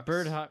is.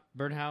 box.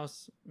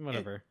 Birdhouse,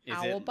 whatever. Is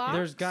Owl it- box?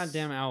 There's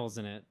goddamn owls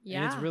in it.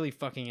 And it's Yeah. really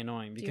fucking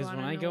annoying Do you because when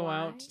wanna I know go why?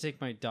 out to take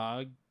my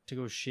dog to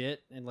go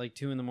shit at like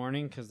 2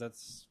 a.m, because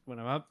that's when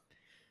I'm up,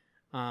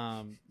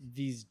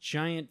 these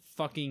giant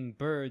fucking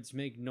birds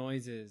make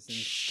noises and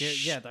scare.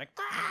 Yeah, they're like,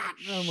 "Ah!"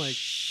 And I'm like,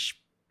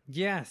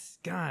 yes,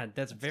 God,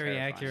 that's very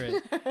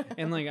terrifying. accurate.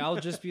 And like, I'll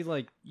just be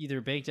like either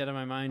baked out of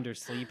my mind or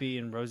sleepy,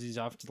 and Rosie's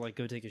off to like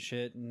go take a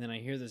shit, and then I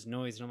hear this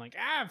noise, and I'm like,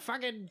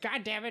 fucking,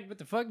 God damn it, what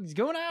the fuck is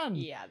going on?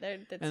 Yeah,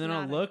 that's And then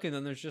I'll not a- look, and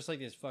then there's just like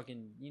this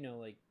fucking,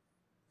 like,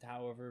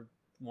 however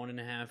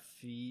 1.5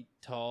 feet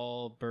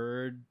tall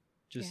bird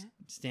just Yeah.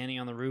 standing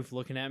on the roof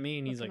looking at me,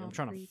 and he's Looking like, all "I'm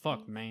trying creepy. to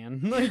fuck, man.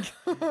 Like,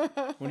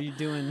 what are you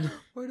doing?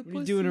 Where the What are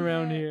you doing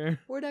around here?"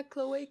 Where that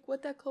cloaca?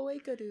 What that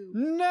cloaca do?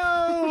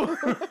 No,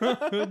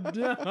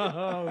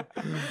 no.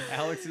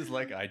 Alex is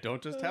like, I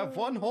don't just have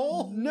one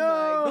hole.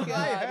 No! My God,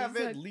 I have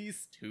he's at like-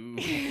 least two.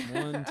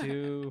 1,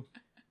 2,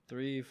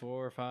 3,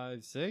 4,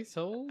 5, 6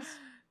 holes.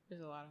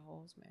 There's a lot of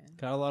holes, man.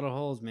 Got a lot of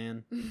holes,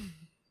 man.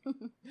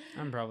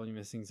 I'm probably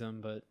missing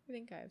some, but I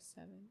think I have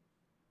 7.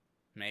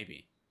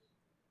 Maybe.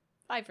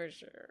 5 for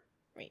sure.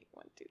 Wait,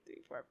 1, 2, 3,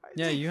 4, 5.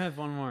 yeah, you have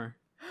one more.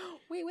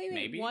 Wait.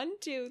 Maybe. 1,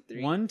 2,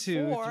 3. 1,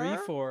 2, 3, 4,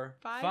 4,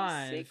 5,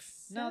 5.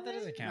 6, No, that 7?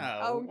 doesn't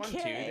count. No, 1, 2.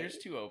 Okay. There's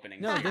 2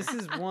 openings. No, this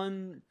is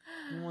one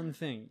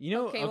thing. You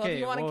know, Okay, well, if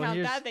you want to count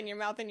here's- that, then your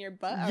mouth and your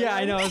butt. are Yeah, I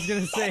one. know. I was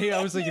gonna say.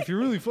 I was like, if you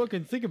really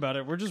fucking think about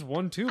it, we're just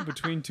 1, 2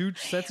 between 2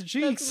 sets of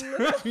cheeks.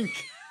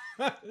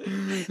 That's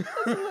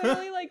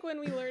literally like when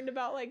we learned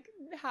about like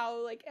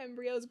how like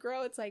embryos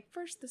grow. It's like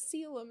first the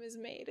coelom is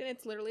made, and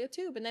it's literally a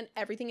tube, and then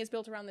everything is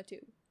built around the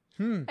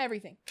tube.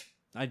 Everything.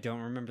 I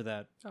don't remember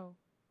that. Oh,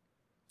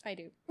 I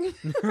do.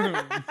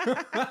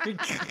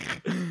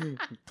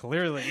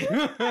 Clearly.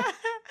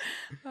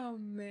 Oh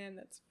man,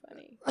 that's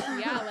funny.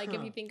 Yeah, like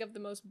if you think of the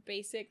most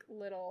basic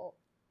little,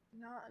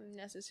 not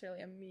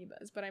necessarily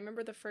amoebas, but I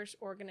remember the first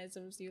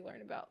organisms you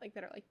learn about, like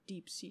that are like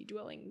deep sea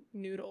dwelling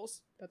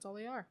noodles. That's all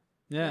they are.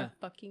 They're Yeah. a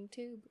fucking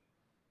tube.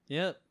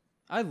 Yep.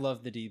 I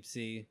love the deep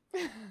sea.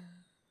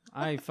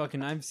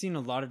 I've seen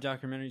a lot of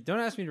documentaries. Don't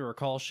ask me to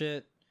recall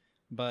shit,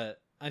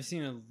 but I've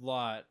seen a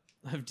lot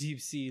of deep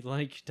sea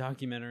like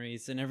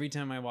documentaries, and every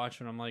time I watch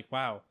one, I'm like,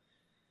 wow,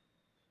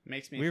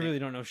 Makes me we think, really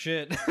don't know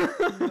shit.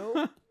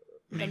 Nope.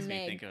 makes The me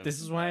Meg. think of This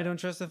is why I don't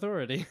trust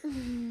authority.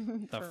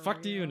 The For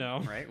fuck do you real. know?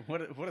 Right?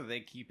 What are they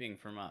keeping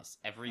from us?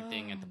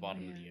 Everything at the Oh,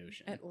 bottom of man. the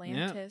ocean.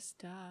 Atlantis,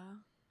 duh.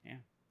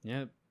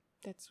 Yep.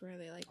 That's where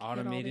they like hid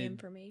Automated all the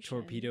information.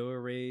 Torpedo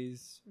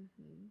arrays,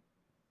 Hmm.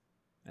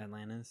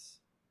 Atlantis,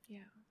 Yeah.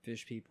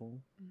 fish people.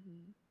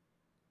 Hmm.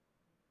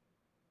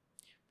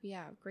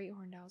 Yeah, great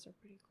horned owls are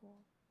pretty cool.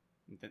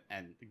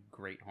 And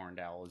great horned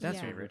owl is That's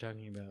his what we're favorite.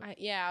 talking about.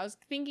 I was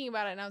thinking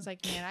about it and I was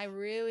like, man, I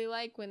really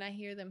like when I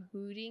hear them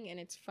hooting, and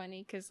it's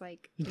funny because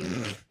like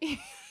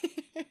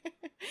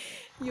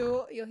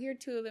you'll hear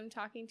 2 of them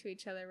talking to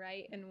each other,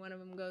 right? And one of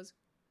them goes,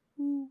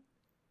 hoo,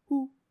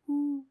 hoo,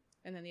 hoo,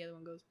 and then the other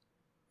one goes,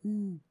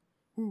 hoo,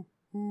 hoo,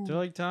 hoo. They're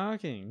like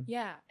talking.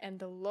 Yeah, and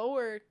the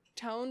lower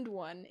toned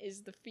one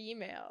is the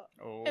female,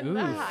 Oh, and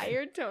the Ooh.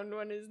 higher toned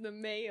one is the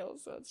male.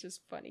 So it's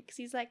just funny because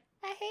he's like,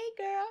 hey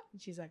girl,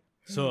 and she's like,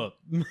 Sup?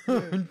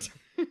 nice.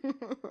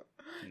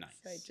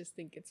 So I just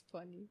think it's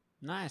funny.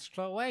 Nice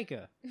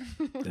cloaca.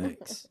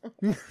 Thanks.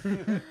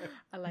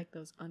 I like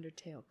those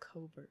undertale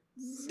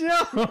coverts.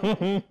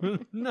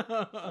 No,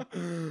 no.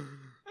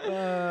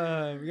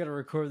 We gotta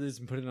record this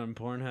and put it on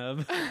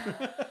Pornhub.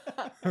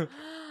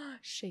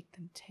 Shake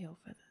them tail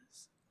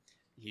feathers.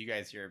 You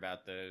guys hear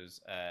about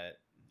those?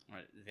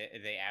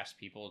 They asked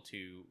people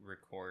to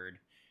record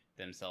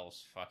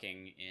themselves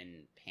fucking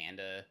in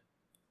panda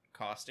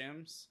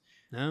costumes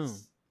No.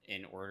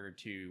 in order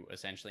to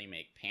essentially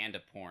make panda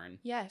porn.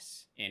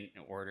 Yes. In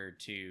order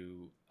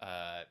to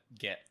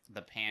get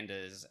the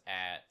pandas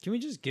at Can we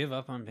just give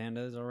up on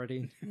pandas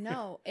already?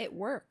 No, it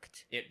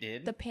worked. it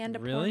did. The panda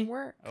Really? porn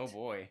worked. Oh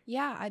boy.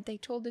 Yeah, they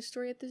told this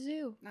story at the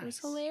zoo. It was Nice.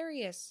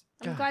 hilarious.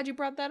 I'm God. glad you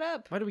brought that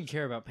up. Why do we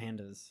care about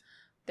pandas?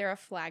 They're a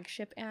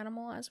flagship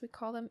animal, as we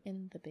call them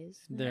in the business.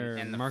 They're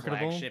And the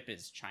marketable. flagship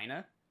is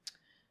China.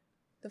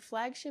 The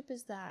flagship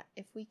is that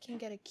if we can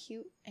get a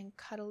cute and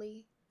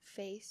cuddly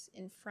face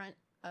in front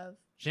of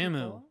Shamu.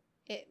 people,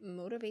 it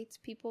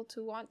motivates people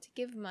to want to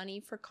give money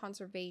for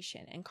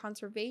conservation. And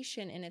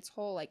conservation in its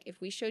whole, like if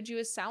we showed you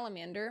a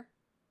salamander,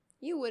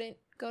 you wouldn't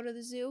go to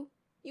the zoo.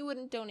 You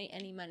wouldn't donate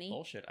any money.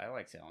 Bullshit. I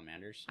like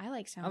salamanders. I like I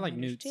like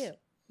salamanders newts. too.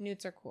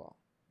 Newts are cool.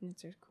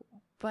 Newts are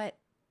cool. But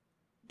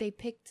they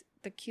picked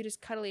the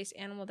cutest, cuddliest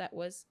animal that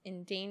was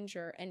in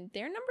danger, and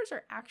their numbers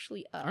are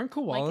actually up. Aren't it's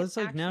koalas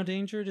like now actually-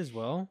 endangered as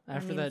well I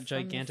after mean, that from the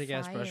gigantic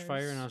ass brush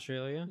fire in fires.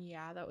 Australia?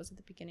 Yeah, that was at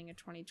the beginning of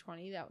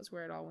 2020. That was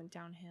where it all went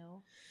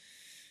downhill.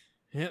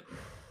 Yep.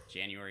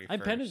 January 1st. I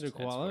petted a that's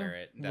koala,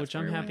 where that's which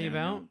I'm where it went happy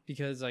downhill. about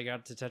because I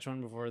got to touch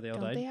one before they all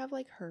Don't died. they have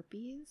like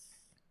herpes?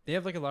 They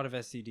have like a lot of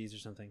STDs or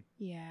something.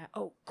 Yeah.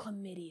 Oh,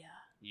 chlamydia.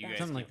 You guys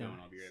Something keep like that. going.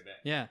 I'll be right back.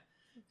 Yeah.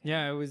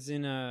 Yeah, I was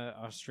in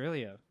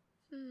Australia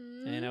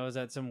Mm. and I was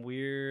at some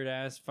weird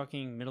ass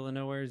fucking middle of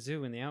nowhere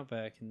zoo in the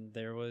outback, and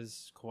there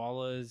was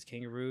koalas,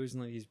 kangaroos,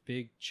 and like these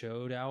big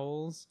chode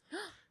owls.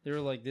 They were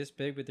like this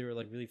big, but they were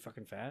like really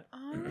fucking fat.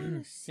 I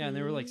wanna Yeah, and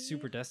they were like see.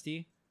 super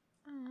dusty.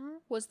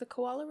 Was the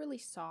koala really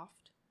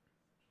soft?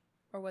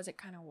 Or was it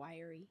kind of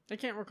wiry? I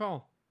can't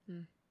recall.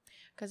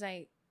 Because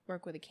I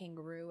work with a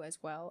kangaroo as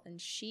well,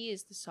 and she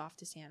is the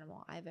softest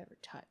animal I've ever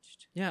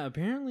touched. Yeah,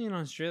 apparently in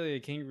Australia,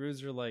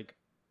 kangaroos are like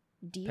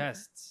Deer.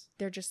 pests.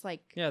 They're just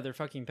like, Yeah, they're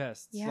fucking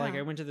pests. Yeah. Like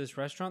I went to this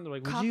restaurant, they're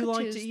like, "Would you like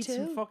to Cockatoos, eat too.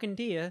 some fucking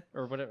deer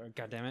or whatever?"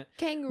 God damn it.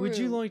 kangaroo. Would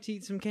you like to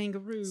eat some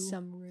kangaroo?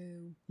 some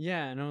roo?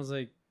 Yeah, and I was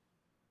like,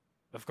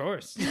 Of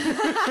course.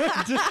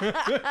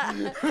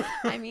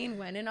 I mean,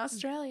 when in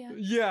Australia.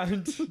 Yeah.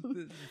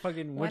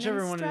 Fucking When whichever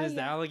in one it is, the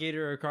Australia.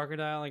 alligator or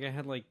crocodile. Like I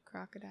had like,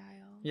 Crocodile.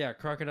 yeah,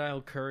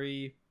 crocodile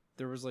curry.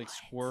 There was like What?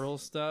 squirrel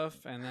stuff,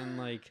 and then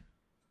like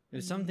it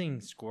was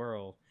something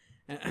squirrel,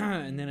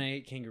 and then I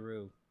ate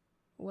kangaroo.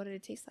 What did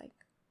it taste like?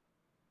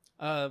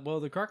 Well,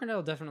 the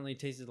crocodile definitely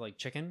tasted like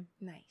chicken.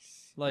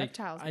 Nice. Like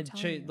Reptiles. I'm I'd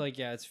telling you. like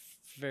yeah, it's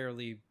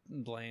fairly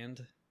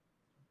bland.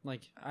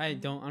 Like I'm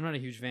not a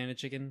huge fan of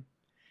chicken.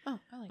 Oh,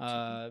 I like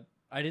chicken.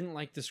 I didn't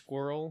like the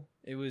squirrel.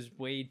 It was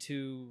way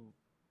too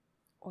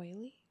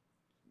Oily?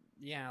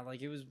 yeah,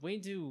 like it was way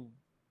too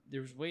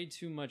there was way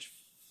too much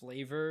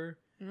flavor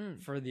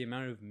Mm. for the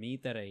amount of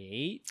meat that I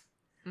ate.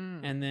 Mm.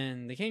 And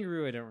then the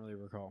kangaroo I don't really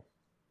recall.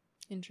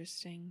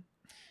 Interesting.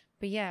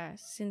 But yeah,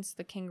 since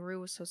the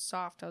kangaroo was so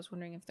soft, I was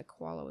wondering if the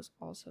koala was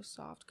also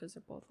soft because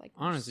they're both like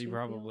Honestly,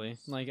 probably.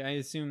 marsupials. Like I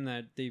assume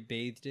that they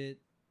bathed it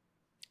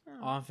Oh.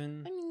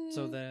 often I mean,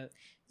 so that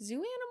zoo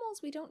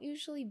animals we don't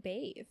usually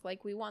bathe.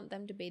 Like we want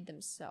them to bathe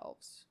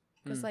themselves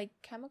because Hmm. like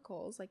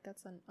chemicals, like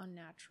that's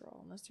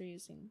unnatural unless they're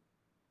using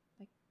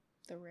like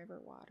the river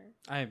water.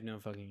 I have no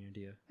fucking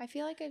idea. I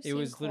feel like I've It seen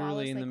was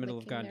literally koalas, in the like, middle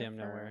of licking their goddamn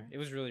nowhere. fur. It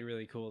was really,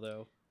 really cool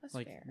though. That's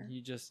Like fair.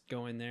 you just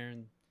go in there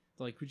and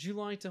like, would you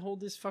like to hold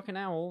this fucking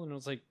owl? And I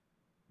was like,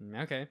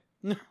 okay.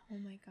 Oh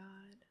my god.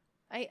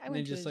 I And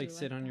went they to a just like zoo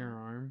sit on that. your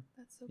arm,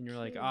 That's so and you're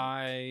like, cute.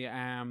 I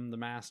am the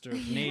master of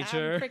Yeah,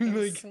 nature. I'm freaking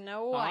Like,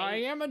 Snow White. I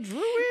am a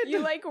druid. You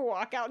like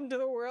walk out into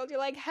the world. You're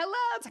like, hello.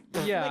 It's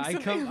like, yeah,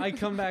 like something- I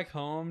come back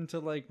home to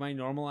like my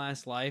normal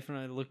ass life, and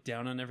I look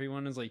down on everyone.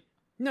 And it's like,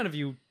 none of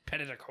you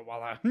petted a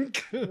koala.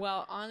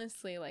 Well,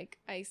 honestly, like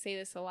I say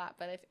this a lot,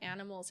 but if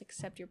animals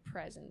accept your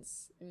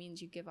presence, it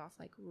means you give off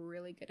like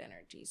really good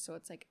energy. So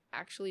it's like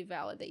actually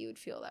valid that you would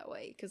feel that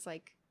way because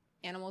like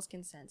animals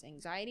can sense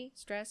anxiety,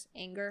 stress,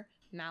 anger,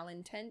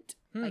 malintent.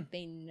 Like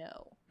they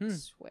know. I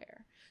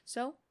swear.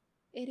 So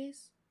it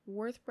is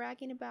worth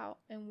bragging about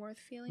and worth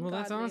feeling Well,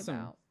 that's godly awesome.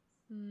 about.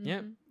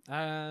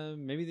 Yep.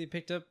 Maybe they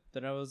picked up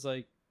that I was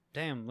like,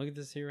 damn, look at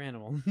this here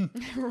animal.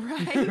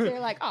 Right? They're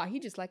like, oh, he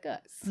just like us.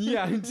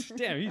 Yeah,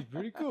 damn, he's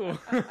pretty cool.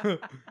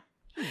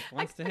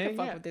 Wants to I can hang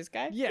fuck out. with this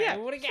guy. Yeah,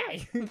 what a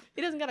guy.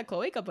 He doesn't got a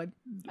cloaca, but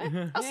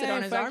I'll sit Yeah,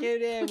 on his fuck arm.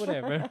 it, yeah,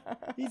 whatever.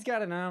 He's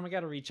got an arm. I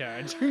got to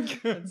recharge.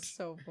 That's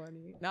so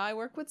funny. Now I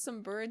work with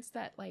some birds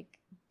that like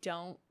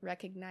don't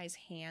recognize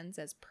hands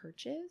as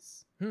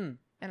perches, and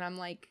I'm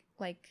like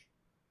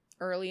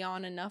early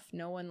on enough,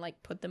 no one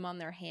like put them on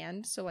their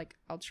hand, so like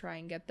I'll try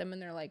and get them,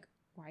 and they're like,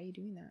 "Why are you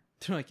doing that?"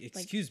 They're like,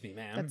 excuse me,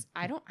 ma'am. That's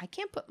I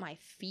can't put my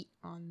feet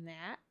on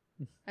that.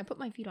 I put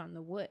my feet on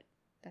the wood.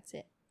 That's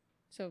it.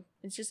 So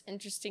it's just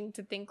interesting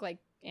to think like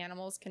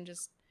animals can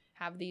just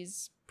have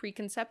these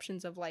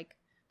preconceptions of like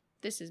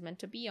this is meant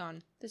to be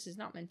on, this is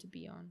not meant to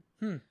be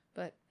on.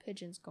 But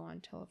pigeons go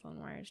on telephone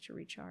wires to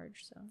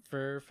recharge. So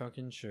For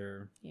fucking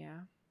sure.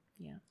 yeah.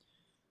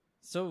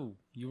 So,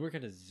 you work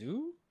at a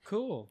zoo?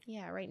 Cool.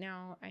 Yeah, right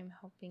now I'm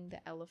helping the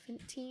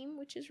elephant team,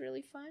 which is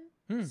really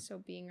fun. So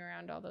being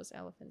around all those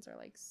elephants are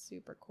like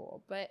super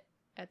cool. But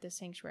at the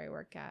sanctuary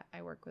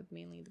I work with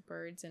mainly the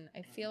birds, and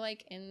I feel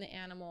like in the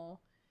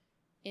animal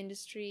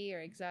industry or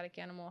exotic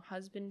animal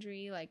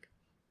husbandry, like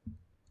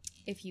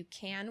if you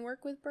can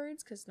work with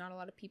birds, because not a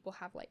lot of people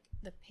have like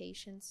the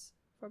patience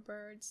for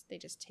birds, they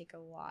just take a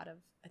lot of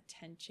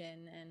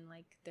attention, and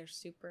like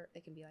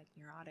they can be like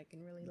neurotic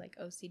and really like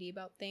OCD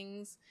about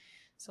things.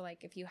 So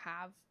like if you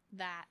have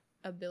that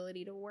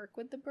ability to work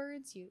with the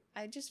birds,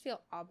 I just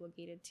feel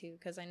obligated to,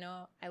 because I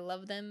know I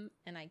love them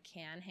and I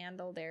can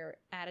handle their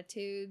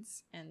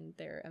attitudes and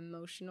their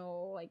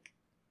emotional like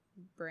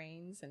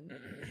brains, and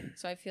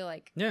so I feel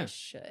like I Yeah.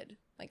 should.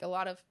 Like a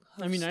lot of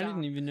I mean, I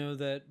didn't even know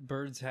that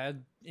birds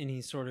had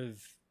any sort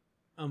of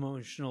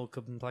emotional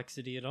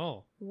complexity at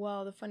all.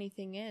 Well, the funny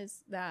thing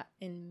is that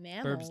in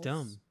mammals, Birds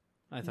dumb,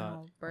 I thought.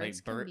 no,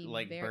 birds can bird- be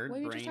like very, bird what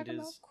were you just brained talking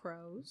about? is-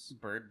 Crows.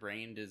 Bird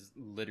brained is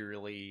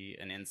literally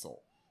an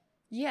insult.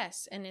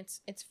 Yes, and it's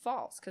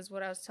false, because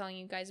what I was telling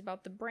you guys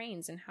about the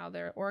brains and how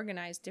they're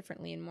organized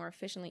differently and more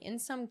efficiently in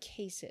some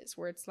cases,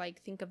 where it's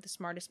like think of the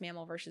smartest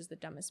mammal versus the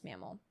dumbest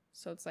mammal.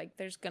 So it's like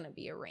there's gonna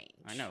be a range.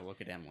 I know. Look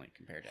at Emily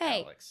compared to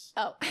Hey. Alex.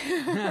 Oh.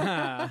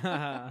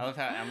 I love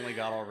how Emily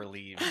got all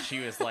relieved. She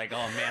was like,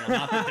 "Oh man, I'm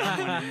not the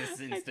dumb one in this I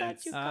thought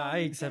instance." you- I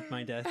accept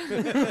my death.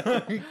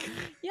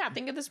 Yeah,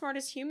 think of the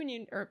smartest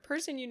human or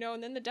person you know,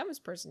 and then the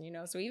dumbest person you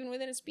know. So even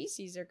within a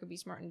species, there could be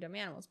smart and dumb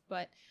animals.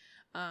 But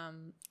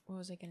what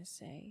was I gonna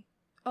say?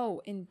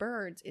 Oh, in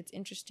birds, it's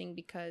interesting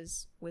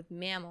because with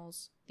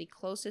mammals, the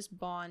closest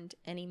bond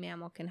any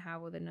mammal can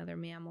have with another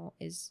mammal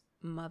is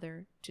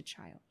mother to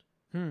child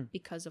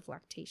because of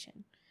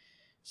lactation.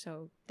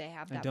 So they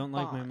have that. I don't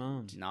like my bond.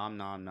 mom. Nom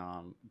nom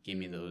nom. Give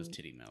me those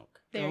titty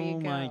milk. There oh you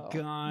go. my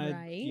god,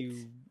 Right?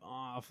 you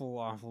awful,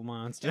 awful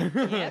monster.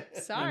 Yep,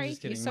 I'm sorry.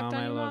 just You kidding, sucked Mom, on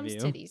I your love mom's you.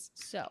 titties.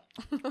 So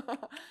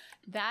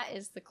that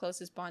is the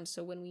closest bond.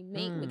 So when we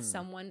mate with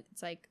someone,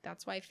 it's like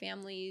that's why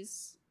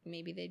families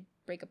maybe they'd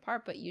break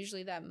apart, but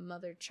usually that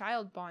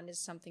mother-child bond is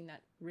something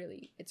that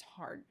really, it's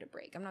hard to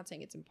break. I'm not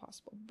saying it's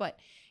impossible, but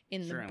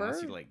in Sure, the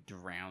unless bird... you like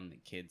drown the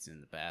kids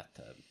in the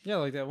bathtub. Yeah,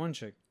 like that one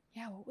chick.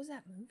 Yeah, what was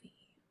that movie?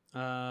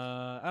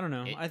 I don't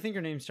know. It- I think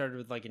her name started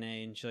with like an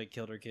A, and she like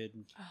killed her kid.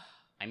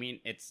 I mean,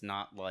 it's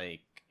not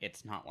like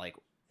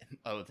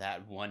oh,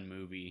 that one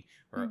movie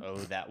or oh,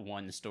 that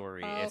one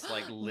story. Oh, It's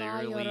like La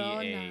literally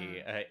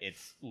Llorona.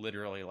 it's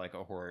literally like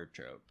a horror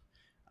trope.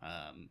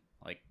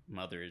 Like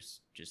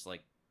mothers just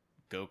like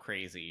go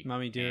crazy,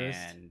 Mommy dearest.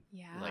 and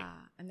Yeah, like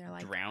and they're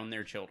like, drown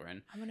their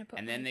children, I'm gonna put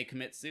and then my they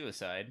commit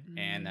suicide,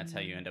 and that's how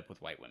you end up with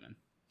white women.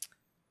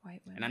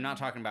 white women. And I'm not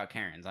talking about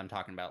Karens. I'm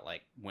talking about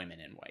like women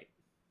in white.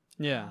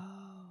 Yeah.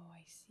 Oh,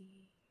 I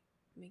see.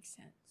 Makes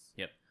sense.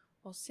 Yep.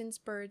 Well, since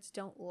birds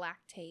don't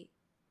lactate,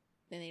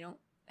 and they don't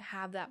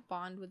have that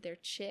bond with their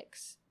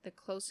chicks, the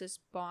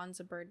closest bonds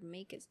a bird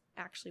make is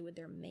actually with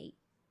their mate.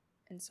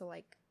 And so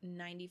like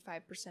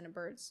 95% of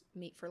birds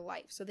mate for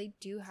life. So they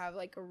do have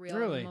like a real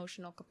Really?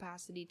 emotional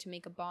capacity to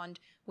make a bond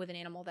with an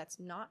animal that's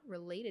not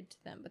related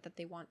to them, but that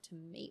they want to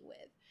mate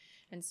with.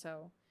 And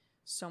so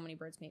many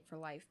birds mate for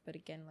life. But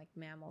again, like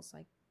mammals,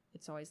 like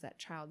it's always that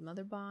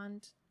child-mother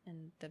bond,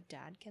 and the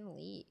dad can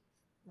leave.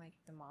 Like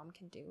the mom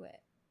can do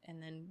it.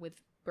 And then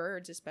with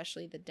birds,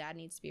 especially, the dad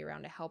needs to be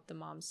around to help the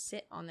mom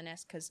sit on the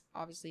nest, because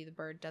obviously the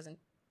bird doesn't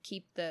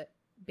keep the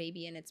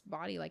baby in its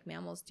body like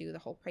mammals do the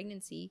whole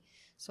pregnancy.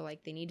 So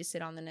like they need to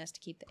sit on the nest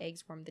to keep the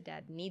eggs warm. The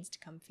dad needs to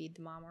come feed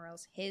the mom, or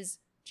else his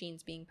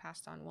genes being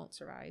passed on won't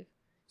survive.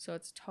 So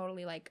it's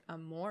totally like a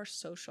more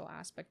social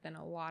aspect than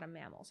a lot of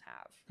mammals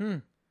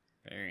have.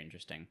 Very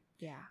interesting.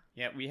 Yeah.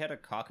 Yeah, we had a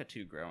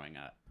cockatoo growing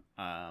up,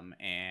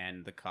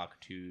 and the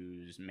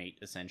cockatoo's mate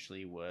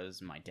essentially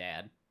was my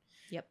dad.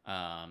 Yep.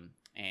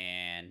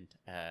 And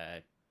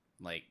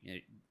like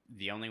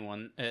the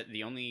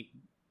only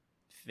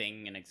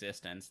thing in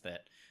existence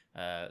that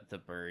the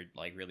bird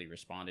like really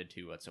responded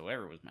to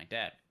whatsoever was my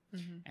dad.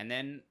 Mm-hmm. And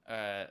then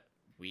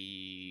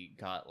we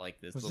got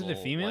like this. Was little, it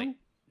a female? like-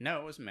 no,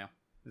 it was a male.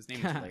 His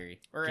name was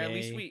Larry, or at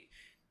least Gay.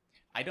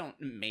 I don't.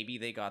 Maybe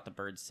they got the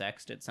bird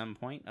sexed at some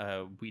point.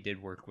 We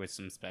did work with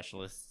some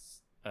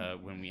specialists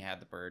when we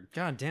had the bird.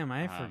 God damn,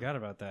 I Um, forgot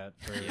about that.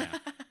 bird. Yeah.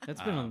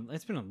 It's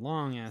been a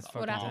long ass fucking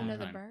What happened to time.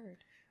 the time. bird?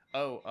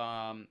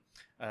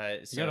 Oh,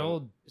 You so got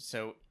old.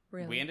 So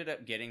Really? we ended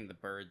up getting the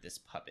bird this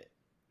puppet,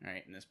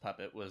 right? And this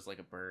puppet was like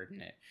a bird,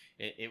 and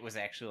it was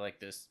actually like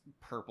this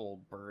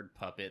purple bird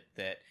puppet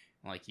that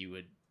like you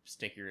would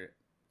stick your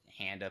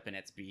hand up in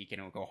its beak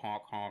and it would go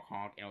honk honk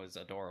honk, and it was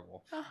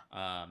adorable.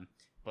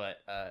 But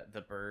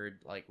the bird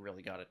like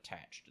really got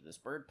attached to this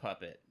bird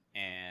puppet,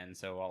 and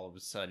so all of a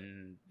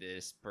sudden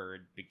this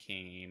bird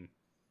became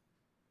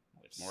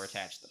more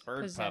attached to the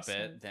bird Possessive.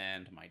 puppet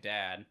than to my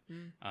dad.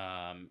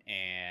 Mm.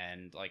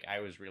 And like I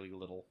was really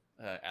little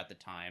at the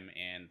time,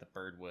 and the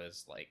bird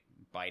was like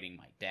biting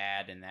my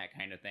dad and that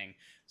kind of thing.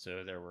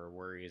 So there were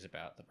worries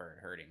about the bird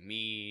hurting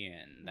me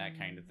and that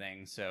kind of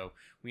thing. So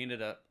we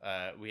ended up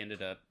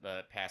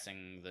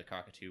passing the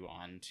cockatoo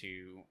on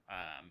to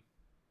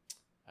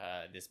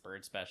this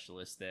bird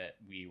specialist that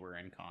we were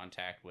in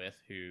contact with,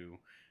 who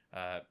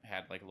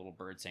had like a little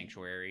bird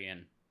sanctuary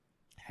and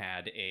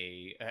had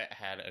a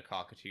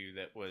cockatoo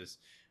that was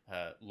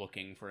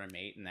looking for a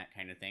mate and that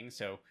kind of thing.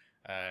 So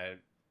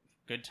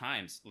good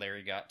times.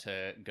 Larry got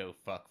to go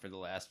fuck for the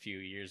last few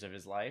years of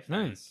his life.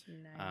 Nice.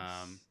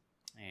 Nice.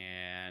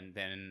 And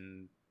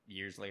then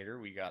years later,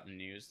 we got the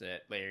news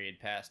that Larry had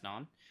passed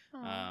on.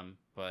 Aw.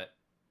 But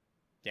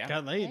yeah,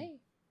 Got laid. Hey.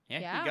 yeah,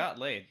 yeah. he got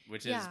laid,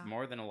 which is Yeah.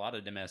 more than a lot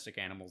of domestic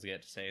animals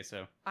get to say.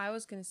 So I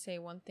was going to say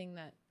one thing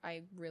that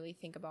I really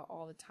think about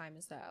all the time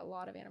is that a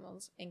lot of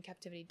animals in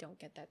captivity don't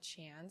get that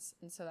chance.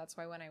 And so that's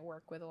why when I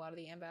work with a lot of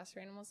the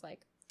ambassador animals,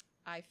 like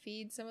I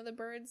feed some of the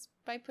birds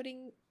by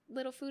putting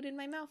little food in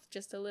my mouth,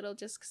 just a little,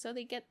 just so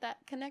they get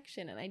that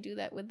connection. And I do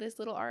that with this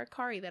little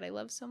Aracari that I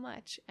love so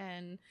much.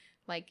 And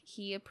like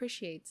he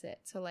appreciates it.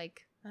 So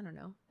like, I don't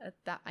know,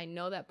 that I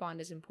know that bond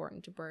is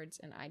important to birds,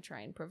 and I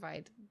try and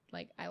provide,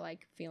 like, I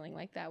like feeling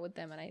like that with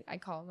them, and I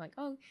call them like,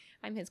 oh,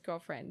 I'm his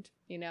girlfriend,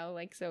 you know,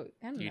 like, so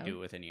I don't do you know. do it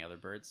with any other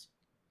birds?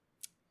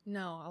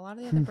 No, a lot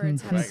of the other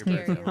birds have What about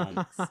your birds scary at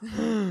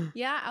home? legs.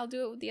 Yeah, I'll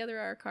do it with the other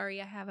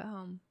Aracari I have at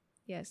home.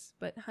 Yes,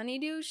 but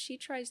Honeydew, she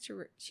tries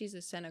to, she's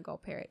a Senegal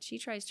parrot. She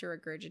tries to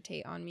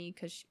regurgitate on me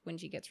because when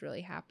she gets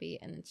really happy,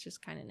 and it's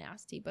just kind of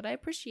nasty, but I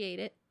appreciate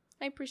it.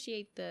 I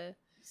appreciate the,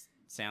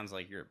 Sounds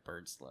like you're a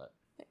bird slut.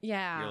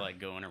 yeah. You're like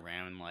going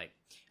around like,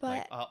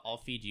 But I'll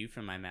feed you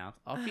from my mouth.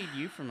 I'll feed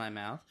you from my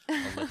mouth.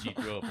 I'll let you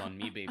grow up on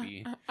me,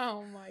 baby.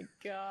 Oh my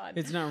god.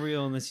 It's not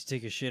real unless you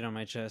take a shit on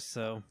my chest,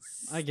 so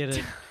I get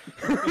it.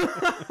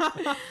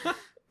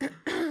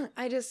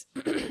 I just,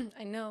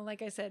 I know,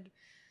 like I said,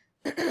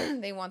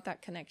 they want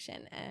that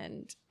connection,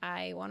 and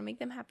I want to make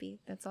them happy.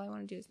 That's all I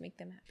want to do is make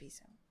them happy.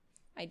 So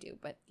I do.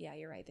 But yeah,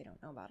 you're right. They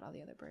don't know about all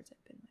the other birds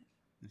I've been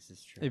with. This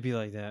is true. It'd be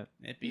like that.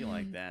 It'd be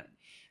like that.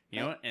 You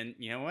know what? And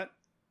you know what?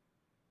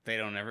 They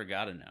don't ever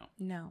gotta know.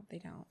 No, they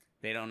don't.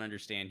 They don't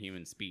understand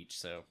human speech,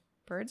 so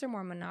Birds are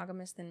more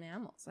monogamous than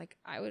mammals. Like,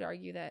 I would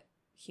argue that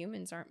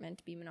humans aren't meant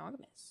to be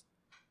monogamous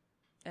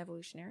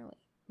evolutionarily.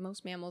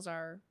 Most mammals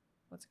are,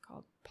 what's it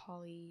called?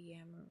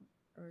 Polyamor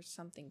or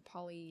something.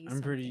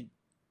 I'm pretty.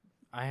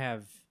 I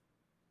have.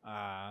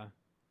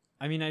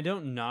 I mean, I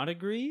don't not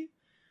agree,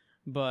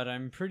 but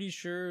I'm pretty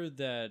sure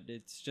that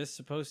it's just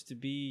supposed to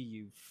be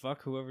you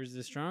fuck whoever's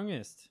the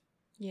strongest.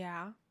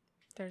 Yeah.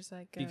 There's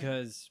like a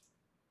because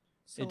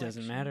it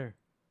doesn't selection. matter.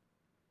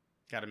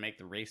 Got to make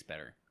the race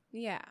better.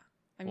 Yeah.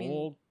 I mean,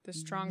 Old- the The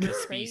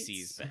strongest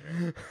species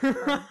traits-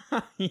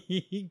 better.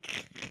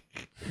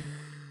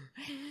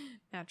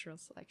 natural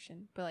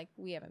selection. But like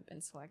we haven't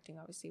been selecting.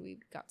 Obviously,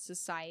 we've got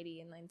society,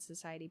 and then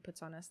society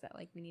puts on us that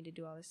like we need to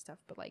do all this stuff.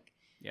 But like,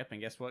 Yep,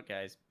 and guess what,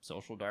 guys?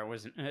 Social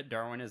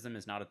Darwinism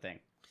is not a thing.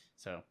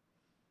 So,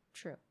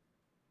 true.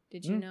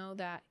 Did you Hmm. know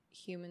that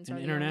humans An are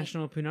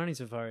international punani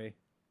safari.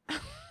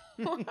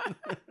 The only...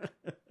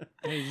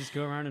 Hey, you just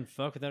go around and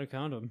fuck without a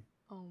condom.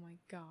 Oh my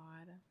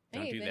god.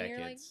 don't Hey, do then that, you're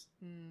kids.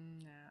 like,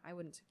 nah, I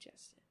wouldn't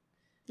suggest it.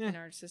 Yeah. In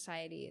our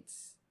society,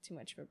 it's too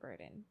much of a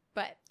burden.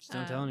 But Just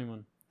don't tell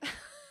anyone.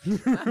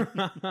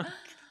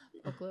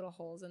 poke little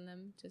holes in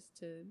them just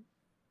to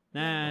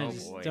Nah, Oh,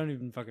 just boy. don't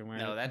even fucking wear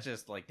No, it. that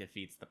just like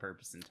defeats the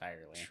purpose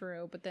entirely.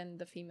 true. But then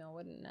the female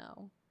wouldn't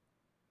know.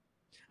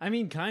 I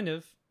mean, kind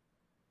of.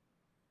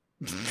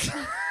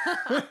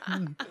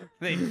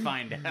 They'd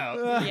find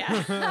out.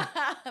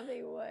 Yeah,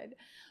 they would.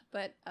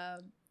 But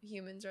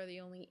humans are the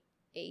only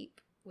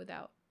ape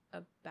without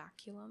a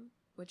baculum,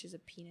 which is a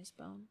penis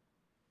bone.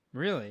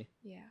 Really?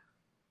 Yeah.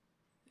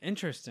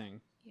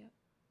 Interesting.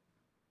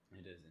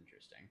 It is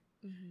interesting.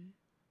 Mm-hmm.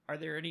 Are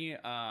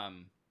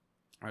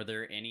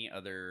there any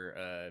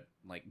other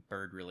like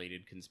bird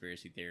related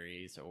conspiracy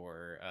theories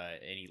or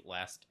any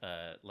last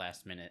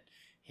minute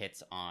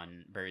hits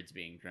on birds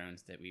being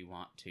drones that we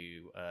want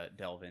to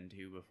delve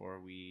into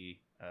before we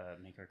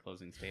make our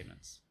closing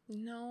statements?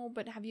 No,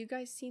 but have you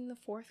guys seen The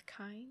Fourth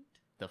Kind?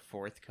 The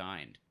Fourth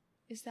Kind.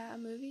 Is that a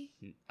movie?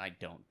 I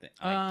don't think.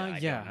 I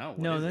yeah. don't know. What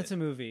No, is that's it? a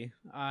movie.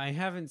 I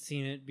haven't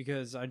seen it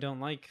because I don't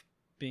like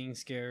being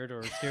scared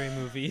or scary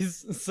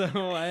movies, so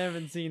I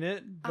haven't seen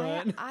it.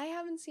 But I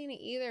haven't seen it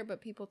either, but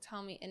people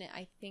tell me in it.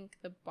 I think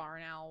the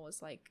barn owl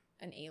was like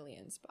an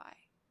alien spy. An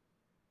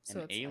it's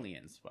like-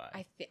 alien spy.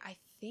 I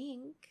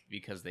think.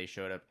 Because they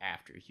showed up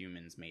after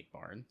humans made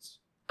barns.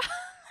 I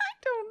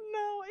don't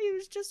know. It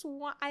was just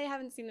one. I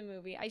haven't seen the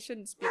movie. I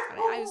shouldn't speak on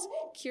it. I was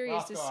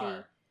curious to see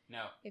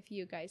No. if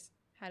you guys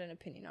had an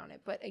opinion on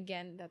it. But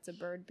again, that's a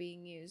bird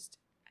being used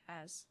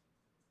as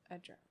a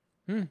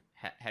drone.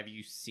 Have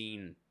you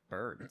seen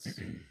birds?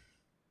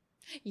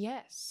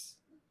 Yes.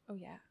 Oh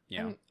yeah.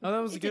 Yeah. I mean, Oh, that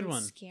was a it good didn't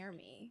one. Scare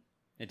me.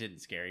 It didn't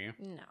scare you.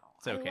 No.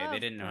 It's okay. I They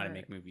love didn't know how to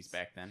make birds. movies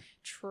back then.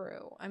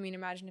 True. I mean,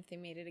 imagine if they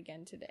made it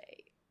again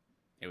today.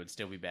 It would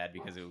still be bad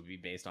because it would be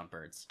based on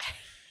birds.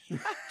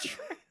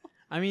 True.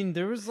 I mean,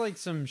 there was like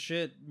some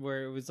shit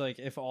where it was like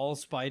if all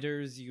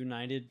spiders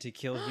united to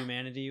kill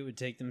humanity, it would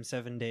take them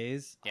 7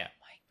 days. Yeah.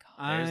 Oh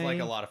my god. There's like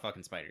a I- lot of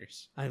fucking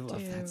spiders. I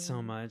love that so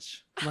Dude.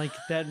 much. Like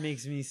that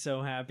makes me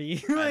so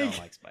happy. I don't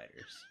like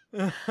spiders.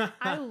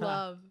 I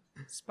love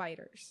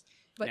spiders,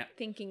 but Yeah.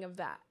 thinking of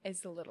that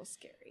is a little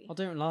scary. I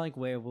don't like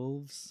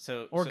werewolves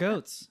So or so-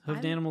 goats.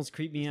 Hoofed I- animals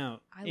creep me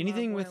out. I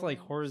Anything love with like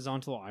werewolves.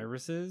 horizontal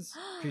irises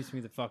creeps me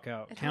the fuck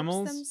out. It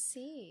Camels, helps them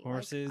see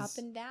horses, like, up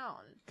and down.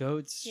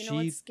 goats, You know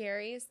sheep. what's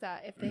scary is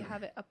that if they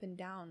have it up and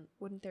down,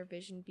 wouldn't their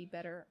vision be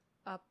better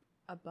up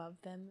above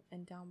them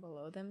and down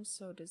below them?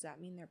 So does that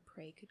mean their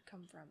prey could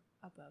come from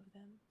above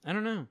them? I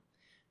don't know.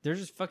 They're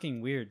just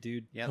fucking weird,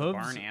 dude. Yeah, the Hooves-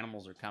 barn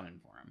animals are coming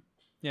for him.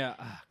 Yeah.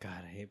 Oh,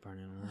 God, I hate barn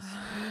animals.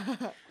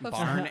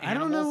 Barn I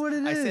don't know animals? what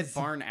it I said is.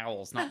 barn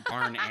owls, not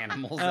barn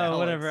animals. Oh, Alex.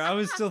 whatever. I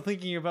was still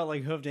thinking about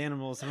like hoofed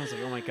animals, and I was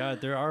like, oh my God,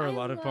 there are a I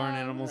lot of barn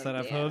love animals that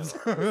have hoofed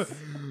hooves.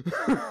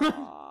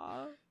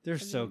 Aw. They're I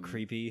so mean-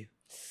 creepy.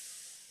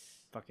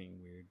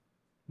 Fucking weird.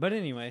 But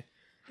anyway,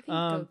 I think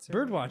goats are bird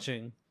weird.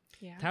 watching.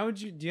 Yeah. How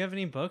would you? Do you have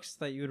any books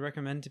that you would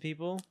recommend to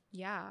people?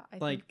 Yeah. I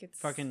Like think it's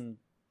fucking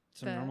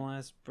some the- normal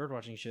ass bird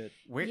watching shit.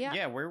 Where,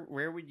 Yeah.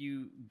 where would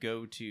you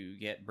go to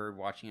get bird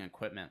watching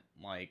equipment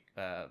like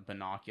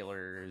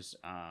binoculars,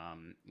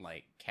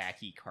 like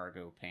khaki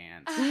cargo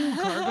pants?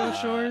 Cargo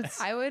shorts.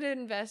 I would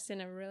invest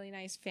in a really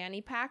nice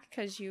fanny pack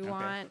because you Okay.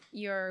 want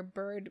your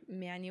bird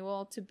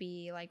manual to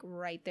be like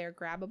right there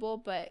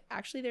grabbable. But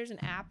actually, there's an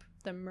app,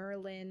 the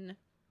Merlin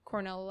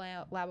Cornell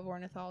Lab of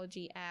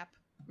Ornithology app.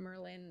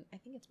 Merlin, I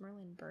think it's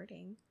Merlin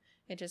Birding.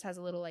 It just has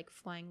a little like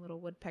flying little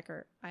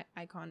woodpecker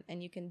icon,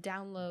 and you can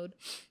download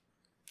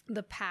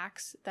the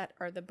packs that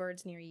are the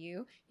birds near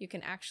you. You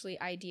can actually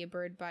ID a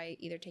bird by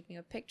either taking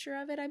a picture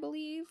of it, I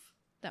believe.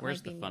 That Where's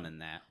might be the fun me. in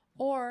that?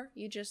 Or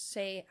you just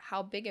say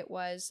how big it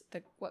was,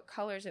 what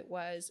colors it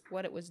was,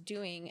 what it was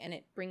doing, and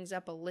it brings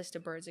up a list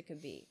of birds it could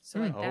be. So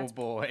like Oh that's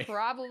boy.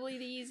 probably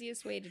the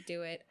easiest way to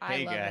do it.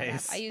 Hey I love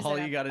guys, that app. I use all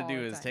that you app got to all do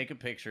the is time. take a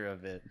picture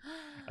of it.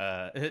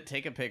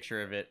 Take a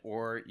picture of it,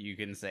 or you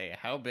can say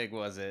how big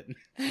was it,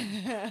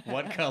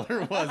 what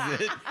color was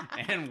it,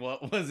 and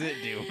what was it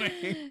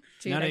doing.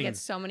 Dude, I Nutting. get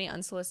so many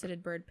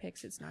unsolicited bird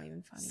pics. It's not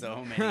even funny.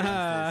 So many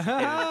unsolicited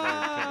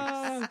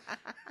bird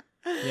pics.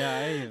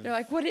 Yeah, They're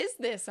like, what is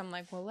this? I'm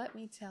like, well, let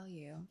me tell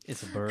you.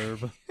 it's a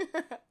burb.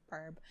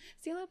 Burb.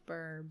 See, I love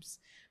burbs.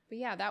 But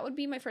yeah, that would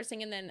be my first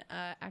thing. And then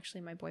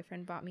actually, my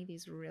boyfriend bought me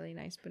these really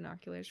nice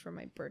binoculars for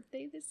my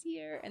birthday this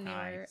year. And they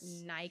were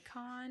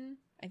Nikon.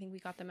 I think we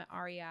got them at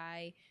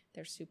REI.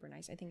 They're super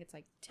nice. I think it's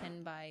like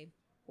 10 by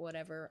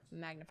whatever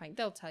magnifying.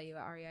 They'll tell you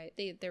at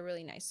REI. They're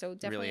really nice. So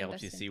definitely really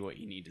helps you invest in- see what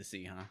you need to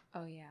see, huh?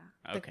 Oh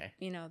yeah. Okay.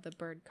 The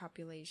bird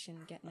copulation,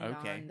 getting it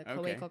Okay, on, the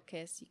okay. cloacal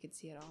kiss, you could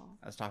see it all.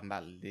 I was talking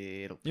about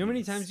little. You know how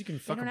many times you can They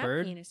fuck a don't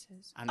bird? have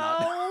penises. I'm not.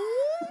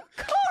 Oh,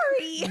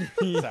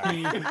 Corey!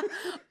 Sorry.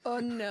 Oh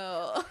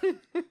no. You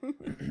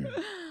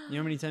know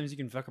how many times you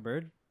can fuck a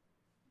bird?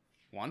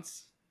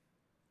 Once?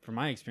 From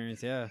my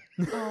experience, yeah.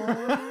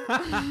 Oh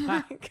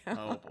my god.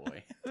 Oh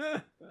boy.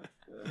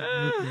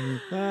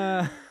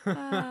 Uh,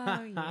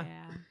 Oh yeah.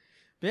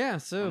 yeah, Or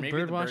so maybe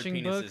bird the watching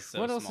penis book. is so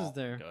What else small. is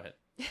there? Go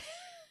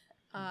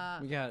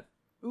ahead. We got.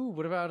 Ooh,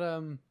 what about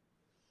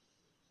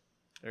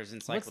There's What's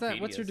encyclopedias.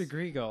 that? What's your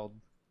degree called?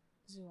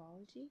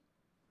 Zoology.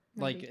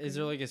 Like, is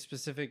there like a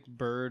specific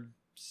bird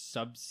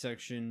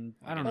subsection?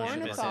 I don't Like know. an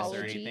shit like that. emphasis or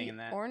Ornithology. anything in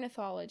that?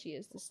 Ornithology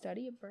is the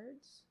study of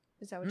birds.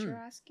 Is that what you're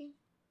asking?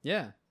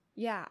 Yeah.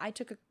 Yeah, I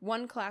took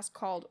one class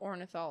called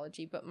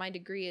ornithology, but my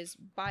degree is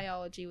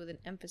biology with an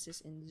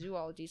emphasis in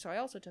zoology. So I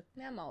also took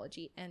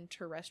mammalogy and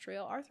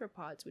terrestrial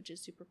arthropods, which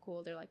is super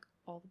cool. They're like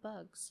all the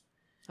bugs,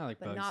 I like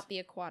but bugs. not the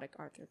aquatic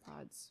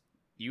arthropods.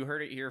 You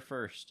heard it here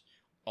first.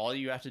 All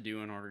you have to do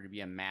in order to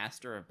be a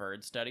master of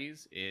bird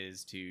studies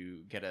is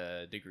to get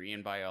a degree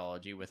in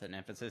biology with an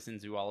emphasis in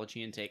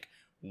zoology and take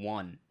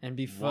one and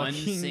be one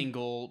fucking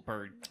single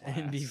bird class.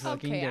 and be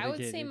fucking Okay, dedicated. I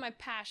would say my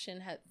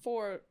passion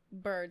for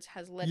birds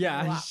has led me a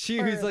Yeah, lot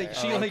she was like,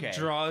 she Oh, like okay.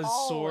 draws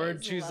sword.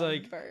 Always She's loved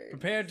like, birds.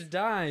 prepare to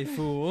die,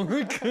 fool.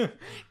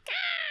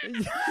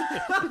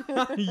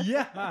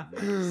 Yeah.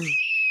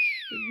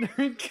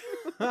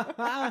 All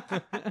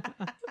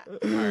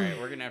right,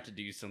 we're gonna have to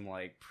do some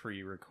like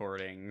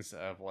pre-recordings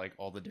of like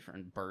all the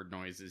different bird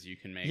noises you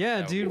can make. Yeah,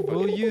 That would be dude, fucking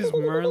we'll cool. use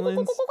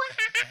Merlin's.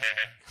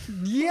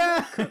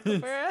 Yeah.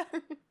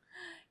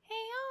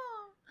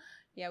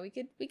 Yeah, we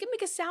could make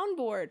a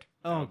soundboard.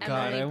 Oh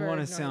god, Emily I want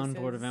a bird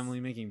soundboard of noises. Emily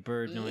making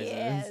bird noises.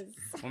 Yes.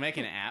 We'll make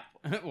an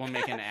app. We'll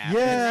make an app.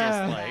 Yeah.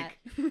 That's just like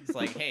it's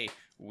like, hey,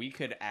 we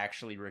could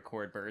actually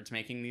record birds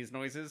making these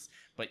noises,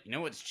 but you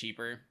know what's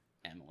cheaper?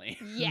 Emily.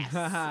 Yes.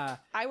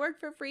 I work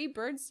for free.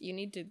 Birds, you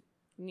need to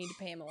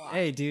pay him a lot.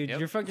 Hey, dude, Yep.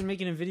 you're fucking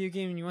making a video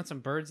game and you want some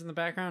birds in the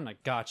background? I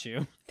got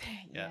you.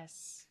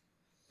 Yes.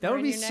 That Or would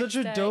in be your such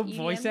next, a dope EDM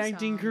voice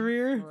acting song,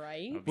 career.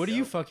 right? That'd be What do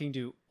you dope. fucking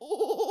do?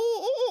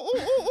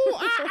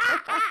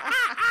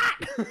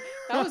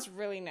 That was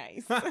really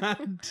nice.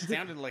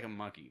 Sounded like a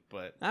monkey,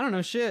 but I don't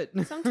know shit.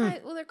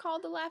 Sometimes, well, they're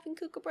called the laughing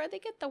kookaburra. They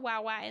get the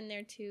wow wow in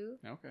there too.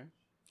 okay.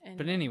 And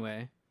But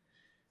anyway,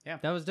 Yeah.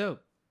 that was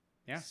dope.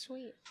 Yeah.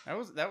 sweet. That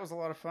was a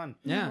lot of fun.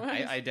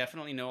 Yeah. I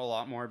definitely know a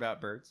lot more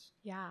about birds.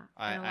 Yeah.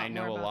 I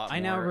know a lot I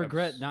now more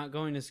regret of- not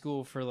going to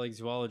school for like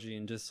zoology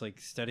and just like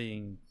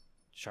studying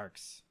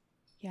sharks.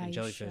 Yeah, and you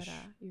jellyfish. shoulda.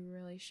 You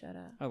really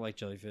shoulda. I like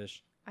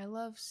jellyfish. I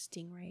love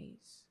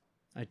stingrays.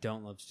 I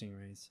don't love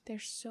stingrays. They're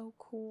so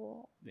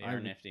cool. They I are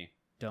would- nifty.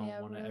 Don't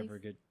Yeah, want to really ever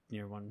get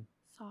near one.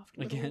 Soft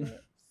little Again.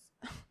 lips.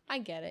 I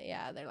get it.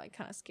 Yeah, they're like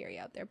kind of scary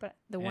out there. But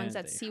the ones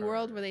And at they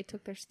SeaWorld hurt. where they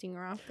took their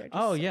stinger off, they're just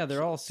Oh so yeah, they're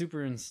cute. all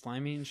super and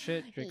slimy and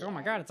shit. You're like, oh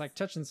my god, it's like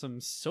touching some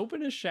soap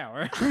in a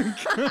shower.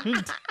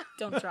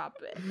 Don't drop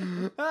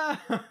it.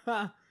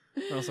 or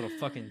else it'll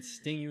fucking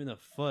sting you in the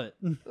foot.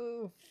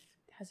 Oof.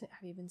 Have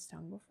you been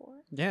stung before?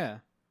 Yeah.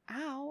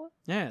 Ow.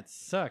 Yeah, it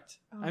sucked.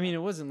 Oh. I mean,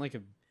 it wasn't like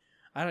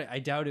I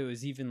doubt it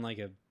was even like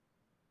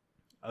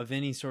of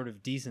any sort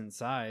of decent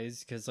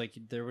size because like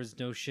there was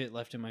no shit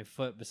left in my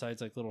foot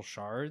besides like little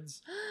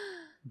shards.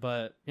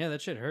 But yeah,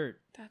 that shit hurt.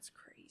 That's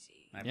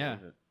crazy. I Yeah.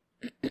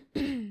 believe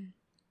it.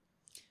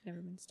 Never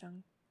been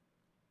stung.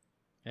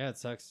 Yeah, it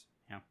sucks.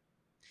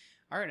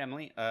 All right,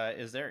 Emily.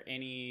 Is there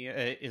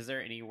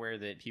anywhere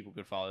that people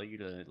could follow you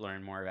to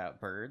learn more about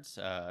birds?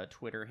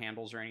 Twitter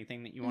handles or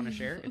anything that you want to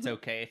share? It's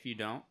okay if you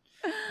don't.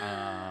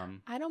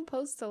 I don't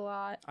post a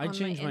lot. I on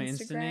change my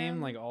Insta name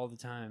Instagram. like all the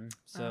time.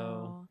 So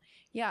Oh.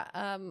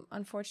 Yeah,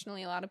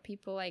 unfortunately a lot of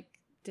people like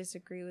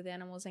disagree with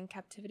animals in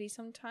captivity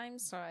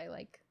sometimes, so I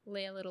like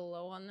lay a little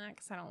low on that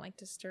because I don't like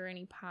to stir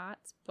any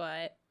pots.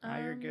 But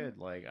You're good.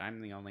 Like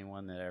I'm the only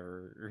one that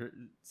ever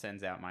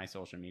sends out my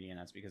social media, and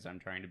that's because I'm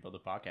trying to build the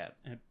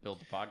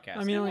podcast.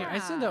 I mean, like, I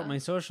send out Yeah. my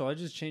social. I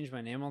just change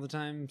my name all the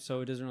time, so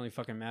it doesn't really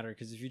fucking matter.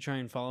 Because if you try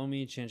and follow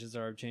me, chances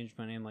are I've changed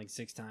my name like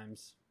 6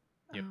 times.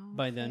 Yep.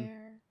 By then.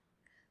 fair.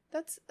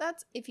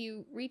 That's if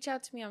you reach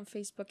out to me on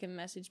Facebook and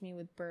message me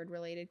with bird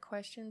related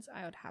questions,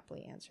 I would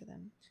happily answer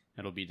them.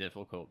 It'll be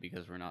difficult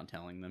because we're not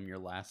telling them your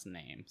last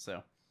name.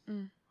 So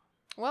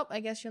Well, I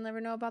guess you'll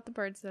never know about the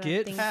birds that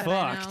Get things that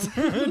I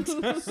know.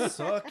 fucked.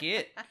 suck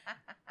it.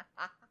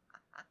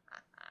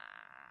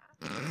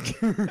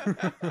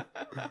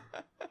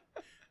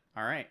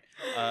 All right.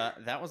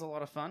 That was a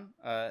lot of fun.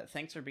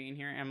 Thanks for being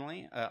here,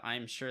 Emily.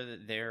 I'm sure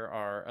that there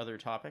are other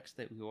topics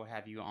that we will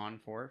have you on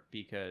for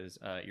because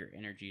your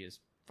energy is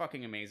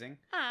fucking amazing.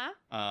 Thanks.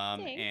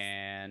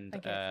 And I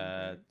get it from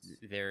birds.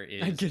 there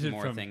I get is it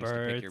more from things to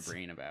pick your birds.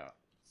 brain about.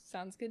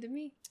 Sounds good to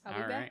me. I'll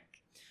be All back.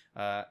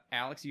 right.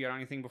 Alex, you got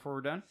anything before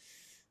we're done?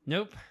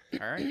 Nope.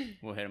 All right.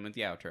 We'll hit him with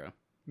the outro.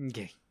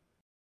 Okay.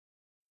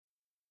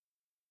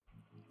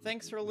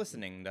 Thanks for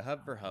listening to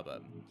Hub for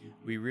Hubbub.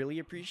 We really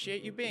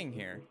appreciate you being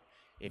here.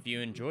 If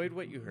you enjoyed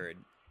what you heard,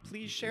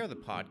 please share the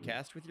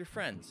podcast with your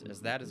friends,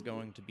 as that is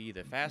going to be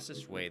the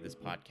fastest way this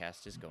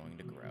podcast is going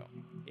to grow.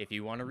 If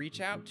you want to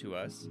reach out to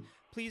us,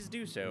 please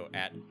do so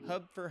at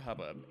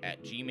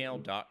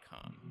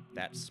hubforhubbub@gmail.com.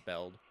 That's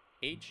spelled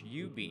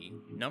HUB,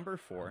 number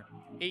 4,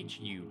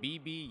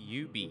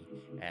 HUBBUB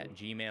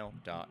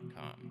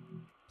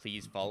 @gmail.com.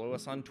 Please follow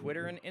us on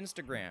Twitter and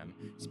Instagram,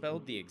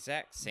 spelled the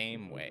exact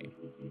same way.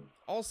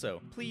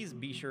 Also, please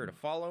be sure to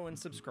follow and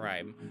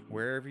subscribe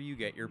wherever you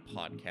get your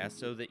podcasts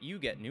so that you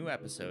get new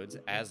episodes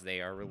as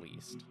they are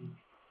released.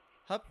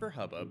 Hub for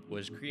Hubbub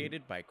was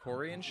created by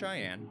Corey and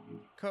Cheyenne,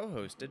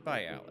 co-hosted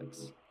by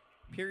Alex.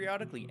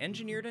 Periodically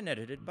engineered and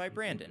edited by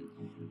Brandon.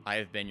 I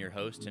have been your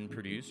host and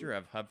producer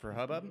of Hub for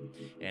Hubbub,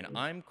 and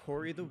I'm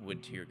Corey the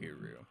Wood Tier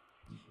Guru.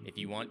 If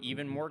you want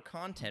even more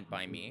content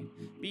by me,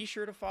 be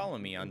sure to follow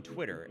me on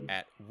Twitter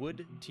at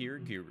Wood Tier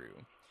Guru.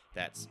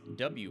 That's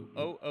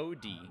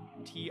WOODTIERGURU.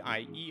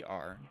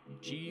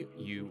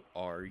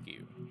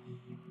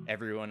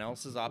 Everyone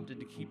else has opted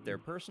to keep their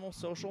personal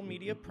social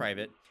media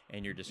private,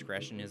 and your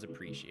discretion is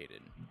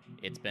appreciated.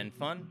 It's been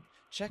fun.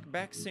 Check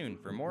back soon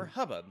for more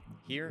hubbub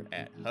here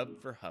at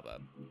Hub for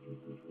Hubbub.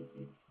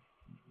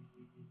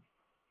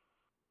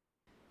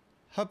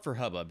 Hub for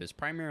Hubbub is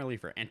primarily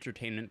for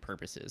entertainment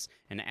purposes,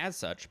 and as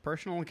such,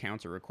 personal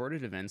accounts or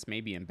recorded events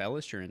may be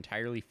embellished or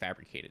entirely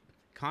fabricated.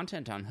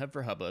 Content on Hub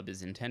for Hubbub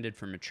is intended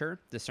for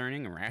mature,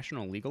 discerning, and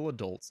rational legal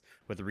adults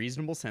with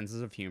reasonable senses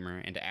of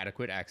humor and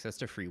adequate access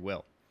to free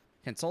will.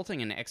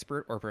 Consulting an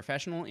expert or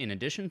professional in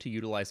addition to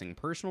utilizing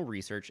personal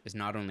research is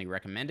not only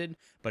recommended,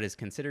 but is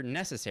considered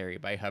necessary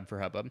by Hub for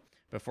Hubbub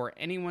before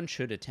anyone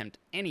should attempt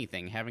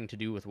anything having to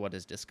do with what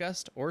is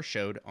discussed or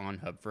showed on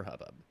Hub for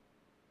Hubbub.